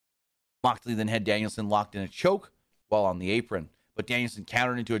 Moxley then had Danielson locked in a choke while on the apron, but Danielson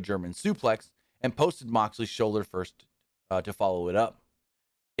countered into a German suplex and posted Moxley's shoulder first to follow it up.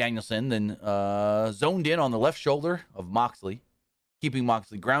 Danielson then zoned in on the left shoulder of Moxley, keeping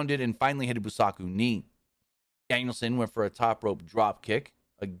Moxley grounded, and finally hit a Busaku knee. Danielson went for a top rope drop kick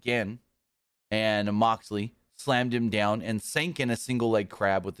again, and Moxley slammed him down and sank in a single leg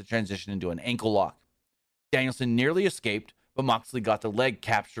crab with the transition into an ankle lock. Danielson nearly escaped, but Moxley got the leg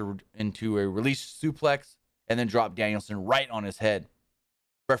captured into a release suplex and then dropped Danielson right on his head.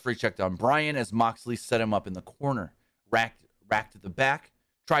 Referee checked on Bryan as Moxley set him up in the corner, racked at the back,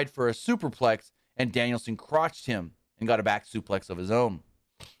 tried for a superplex, and Danielson crotched him and got a back suplex of his own.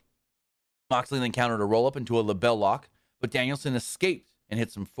 Moxley then countered a roll-up into a label lock, but Danielson escaped and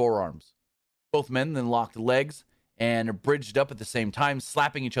hit some forearms. Both men then locked legs and bridged up at the same time,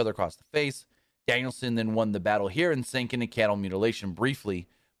 slapping each other across the face. Danielson then won the battle here and sank into cattle mutilation briefly,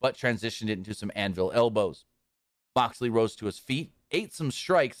 but transitioned it into some anvil elbows. Moxley rose to his feet, ate some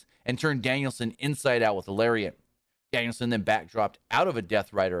strikes, and turned Danielson inside out with a lariat. Danielson then backdropped out of a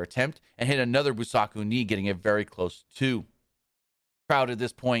Death Rider attempt and hit another Busaku knee, getting it very close to. Crowd at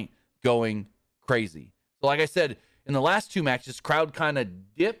this point going crazy. So like I said, in the last two matches, crowd kind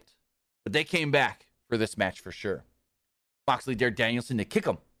of dipped, but they came back for this match for sure. Moxley dared Danielson to kick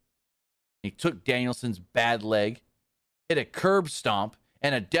him. He took Danielson's bad leg, hit a curb stomp,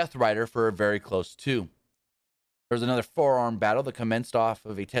 and a Death Rider for a very close two. There was another forearm battle that commenced off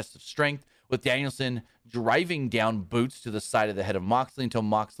of a test of strength, with Danielson driving down boots to the side of the head of Moxley until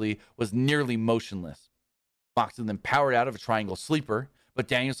Moxley was nearly motionless. Moxley then powered out of a triangle sleeper, but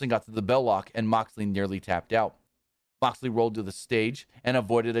Danielson got to the bell lock and Moxley nearly tapped out. Moxley rolled to the stage and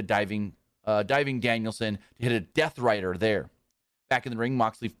avoided a diving Danielson to hit a Death Rider there. Back in the ring,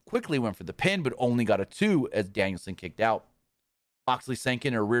 Moxley quickly went for the pin, but only got a 2 as Danielson kicked out. Moxley sank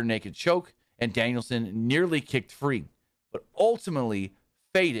in a rear naked choke, and Danielson nearly kicked free, but ultimately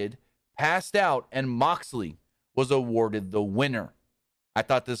faded, passed out, and Moxley was awarded the winner. I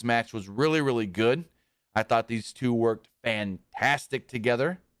thought this match was really, really good. I thought these two worked fantastic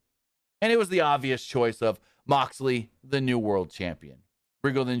together. And it was the obvious choice of Moxley, the new world champion.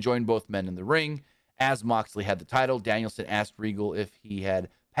 Regal then joined both men in the ring. As Moxley had the title, Danielson asked Regal if he had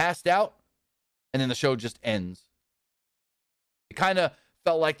passed out, and then the show just ends. It kind of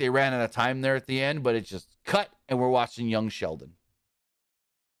felt like they ran out of time there at the end, but it just cut, and we're watching young Sheldon.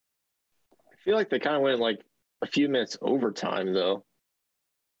 I feel like they kind of went like a few minutes overtime, though.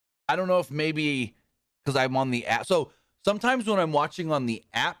 I don't know if maybe because I'm on the app. So sometimes when I'm watching on the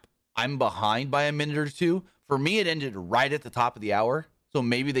app, I'm behind by a minute or two. For me, it ended right at the top of the hour. So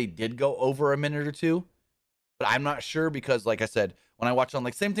maybe they did go over a minute or two. But I'm not sure because, like I said, when I watch on,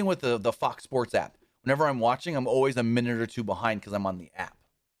 like, same thing with the Fox Sports app. Whenever I'm watching, I'm always a minute or two behind because I'm on the app.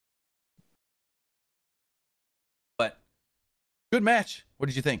 But good match. What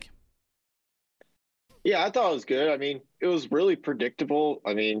did you think? Yeah, I thought it was good. I mean, it was really predictable.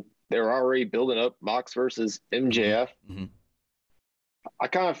 I mean, they were already building up Mox versus MJF. Mm-hmm. I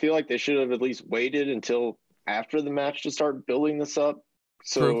kind of feel like they should have at least waited until after the match to start building this up,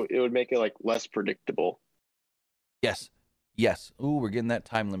 so True. it would make it like less predictable. Yes. Ooh, we're getting that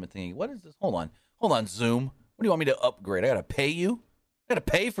time limit thing. What is this? Hold on, Zoom. What do you want me to upgrade? I gotta pay you? I gotta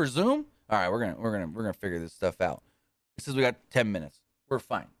pay for Zoom? All right, we're gonna figure this stuff out. It says we got 10 minutes. We're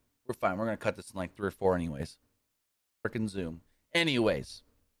fine. We're gonna cut this in like 3 or 4 anyways. Freaking Zoom. Anyways.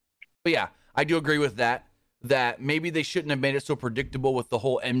 But yeah, I do agree with that maybe they shouldn't have made it so predictable with the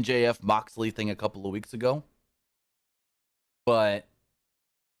whole MJF Moxley thing a couple of weeks ago. But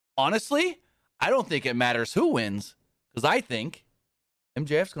honestly, I don't think it matters who wins, because I think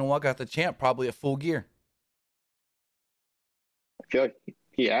MJF's going to walk out the champ probably at Full Gear. I feel like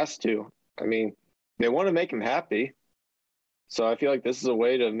he has to. I mean, they want to make him happy. So I feel like this is a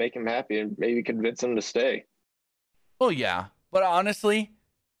way to make him happy and maybe convince him to stay. Well, yeah. But honestly,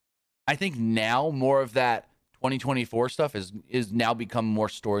 I think now more of that 2024 stuff is now become more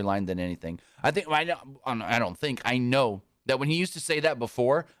storyline than anything. I know that when he used to say that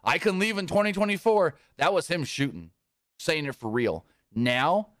before, I can leave in 2024, that was him shooting, saying it for real.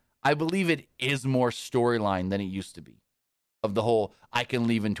 Now, I believe it is more storyline than it used to be, of the whole I can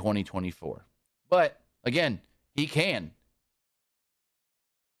leave in 2024. But again, he can.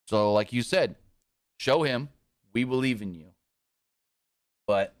 So like you said, show him we believe in you.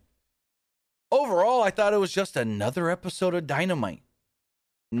 But overall, I thought it was just another episode of Dynamite.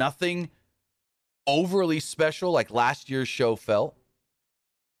 Nothing overly special like last year's show felt.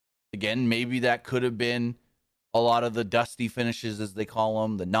 Again, maybe that could have been a lot of the dusty finishes, as they call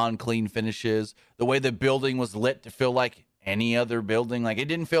them, the non-clean finishes, the way the building was lit to feel like any other building. Like, it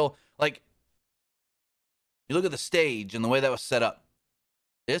didn't feel like, you look at the stage and the way that was set up,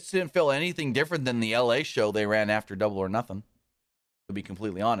 this didn't feel anything different than the LA show they ran after Double or Nothing, to be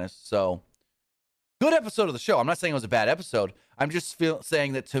completely honest. So, good episode of the show. I'm not saying it was a bad episode. I'm just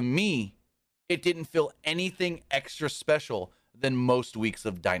saying that to me, it didn't feel anything extra special than most weeks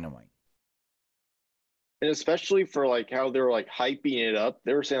of Dynamite. And especially for like how they were like hyping it up.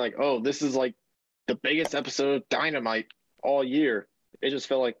 They were saying like, oh, this is like the biggest episode of Dynamite all year. It just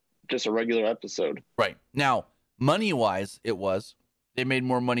felt like just a regular episode. Right. Now, money-wise, it was. They made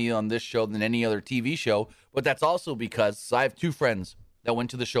more money on this show than any other TV show, but that's also because I have 2 friends that went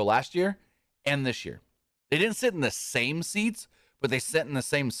to the show last year and this year. They didn't sit in the same seats, but they sat in the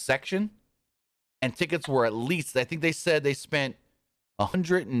same section, and tickets were at least, I think they said they spent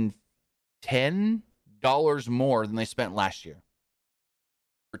 $110 more than they spent last year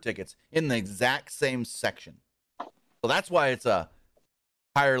for tickets in the exact same section. So that's why it's a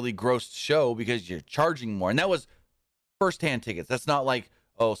highly grossed show, because you're charging more. And that was first-hand tickets. That's not like,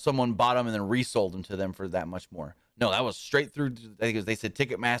 oh, someone bought them and then resold them to them for that much more. No, that was straight through, I think they said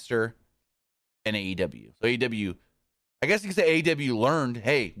Ticketmaster and AEW. So AEW, I guess you could say AEW learned,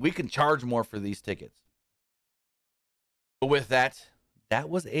 hey, we can charge more for these tickets. But with that, that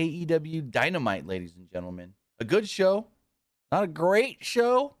was AEW Dynamite, ladies and gentlemen. A good show, not a great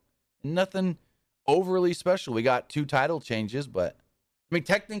show, nothing overly special. We got 2 title changes, but I mean,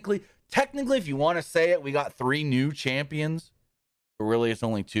 technically, if you want to say it, we got 3 new champions. But really, it's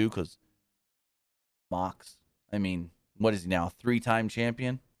only 2 because Mox. I mean, what is he now? 3-time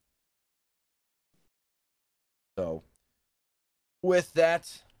champion? So, with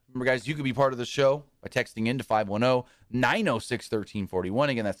that, remember, guys, you could be part of the show by texting in to 510-906-1341.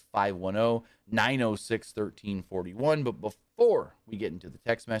 Again, that's 510-906-1341. But before we get into the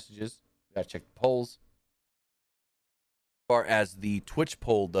text messages, we got to check the polls. As far as the Twitch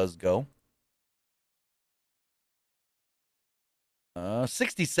poll does go,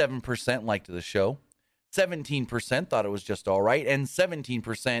 67% liked the show, 17% thought it was just all right, and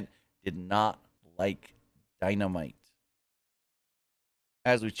 17% did not like Dynamite.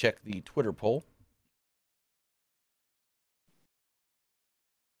 As we check the Twitter poll.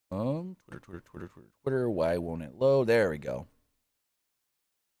 Twitter. Why won't it load? There we go.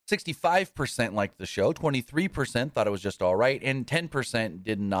 65% liked the show, 23% thought it was just all right, and 10%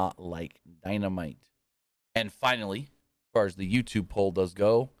 did not like Dynamite. And finally, as far as the YouTube poll does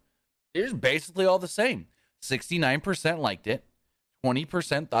go, it is basically all the same. 69% liked it,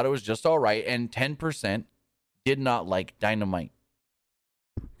 20% thought it was just all right, and 10% did not like Dynamite.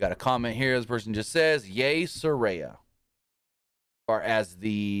 Got a comment here. This person just says, yay, Saraya. As far as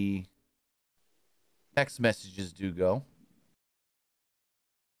the text messages do go.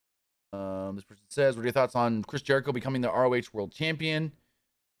 This person says, what are your thoughts on Chris Jericho becoming the ROH World Champion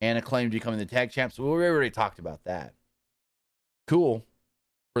and Acclaimed becoming the tag champs? Well, we already talked about that. Cool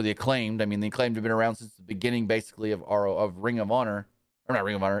for the Acclaimed. I mean, the Acclaimed have been around since the beginning, basically, of Ring of Honor. Or not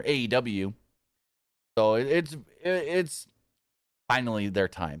Ring of Honor, AEW. So it's finally their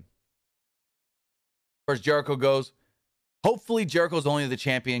time. As far as Jericho goes, hopefully Jericho's only the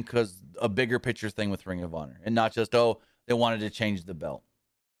champion because a bigger picture thing with Ring of Honor. And not just, they wanted to change the belt.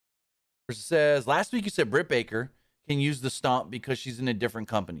 Person says, last week you said Britt Baker can use the stomp because she's in a different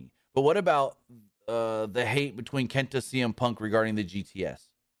company. But what about the hate between Kenta CM Punk regarding the GTS?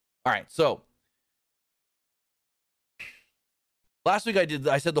 All right, so last week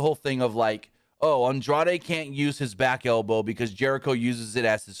I said the whole thing of like, Andrade can't use his back elbow because Jericho uses it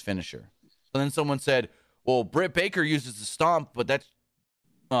as his finisher. So then someone said, well, Britt Baker uses the stomp, but that's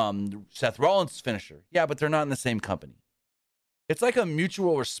Seth Rollins' finisher. Yeah, but they're not in the same company. It's like a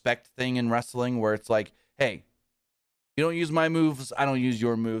mutual respect thing in wrestling where it's like, hey, you don't use my moves, I don't use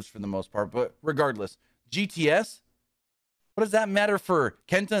your moves for the most part. But regardless, GTS, what does that matter for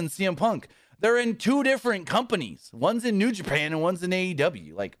Kenta and CM Punk? They're in two different companies. One's in New Japan and one's in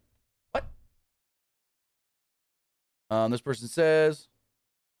AEW. Like, what? This person says,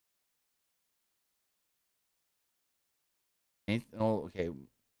 okay.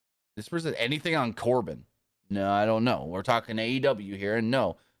 This person, anything on Corbin? No, I don't know. We're talking AEW here, and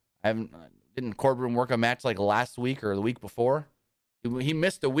no, I haven't. Didn't Corbin work a match like last week or the week before? He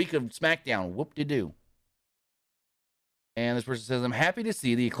missed a week of SmackDown. Whoop-de-doo. And this person says, I'm happy to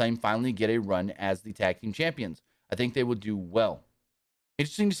see the Acclaim finally get a run as the tag team champions. I think they will do well.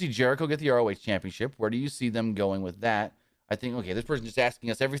 Interesting to see Jericho get the ROH championship. Where do you see them going with that? I think, okay, this person just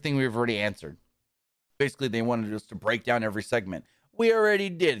asking us everything we've already answered. Basically, they wanted us to break down every segment. We already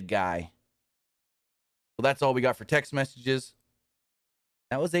did, guy. So that's all we got for text messages.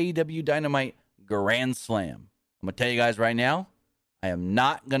 That was AEW Dynamite Grand Slam. I'm going to tell you guys right now, I am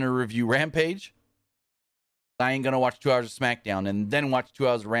not going to review Rampage. I ain't going to watch 2 hours of SmackDown and then watch 2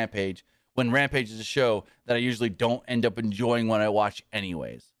 hours of Rampage when Rampage is a show that I usually don't end up enjoying when I watch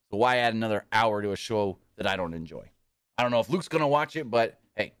anyways. So why add another hour to a show that I don't enjoy? I don't know if Luke's going to watch it, but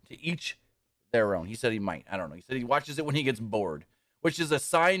hey, to each their own. He said he might. I don't know. He said he watches it when he gets bored, which is a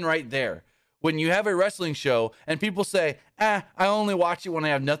sign right there. When you have a wrestling show and people say, I only watch it when I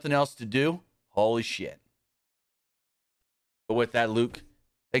have nothing else to do. Holy shit. But with that, Luke,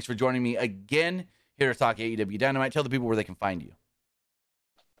 thanks for joining me again here to talk AEW Dynamite. Tell the people where they can find you.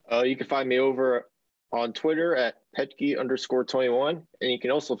 You can find me over on Twitter at Petke_21. And you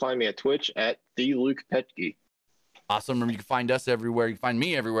can also find me at Twitch at TheLukePetke. Awesome. Remember, you can find us everywhere. You can find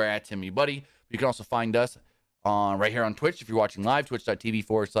me everywhere at Timmy Buddy. You can also find us right here on Twitch if you're watching live,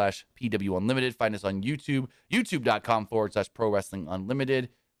 twitch.tv/PW Unlimited. Find us on YouTube, youtube.com/Pro Wrestling Unlimited,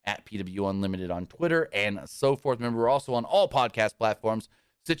 at PW Unlimited on Twitter, and so forth. Remember, we're also on all podcast platforms,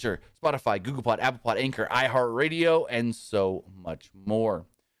 Stitcher, Spotify, Google Pod, Apple Pod, Anchor, iHeartRadio, and so much more.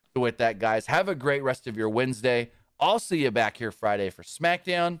 So with that, guys, have a great rest of your Wednesday. I'll see you back here Friday for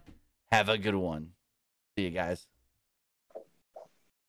SmackDown. Have a good one. See you guys.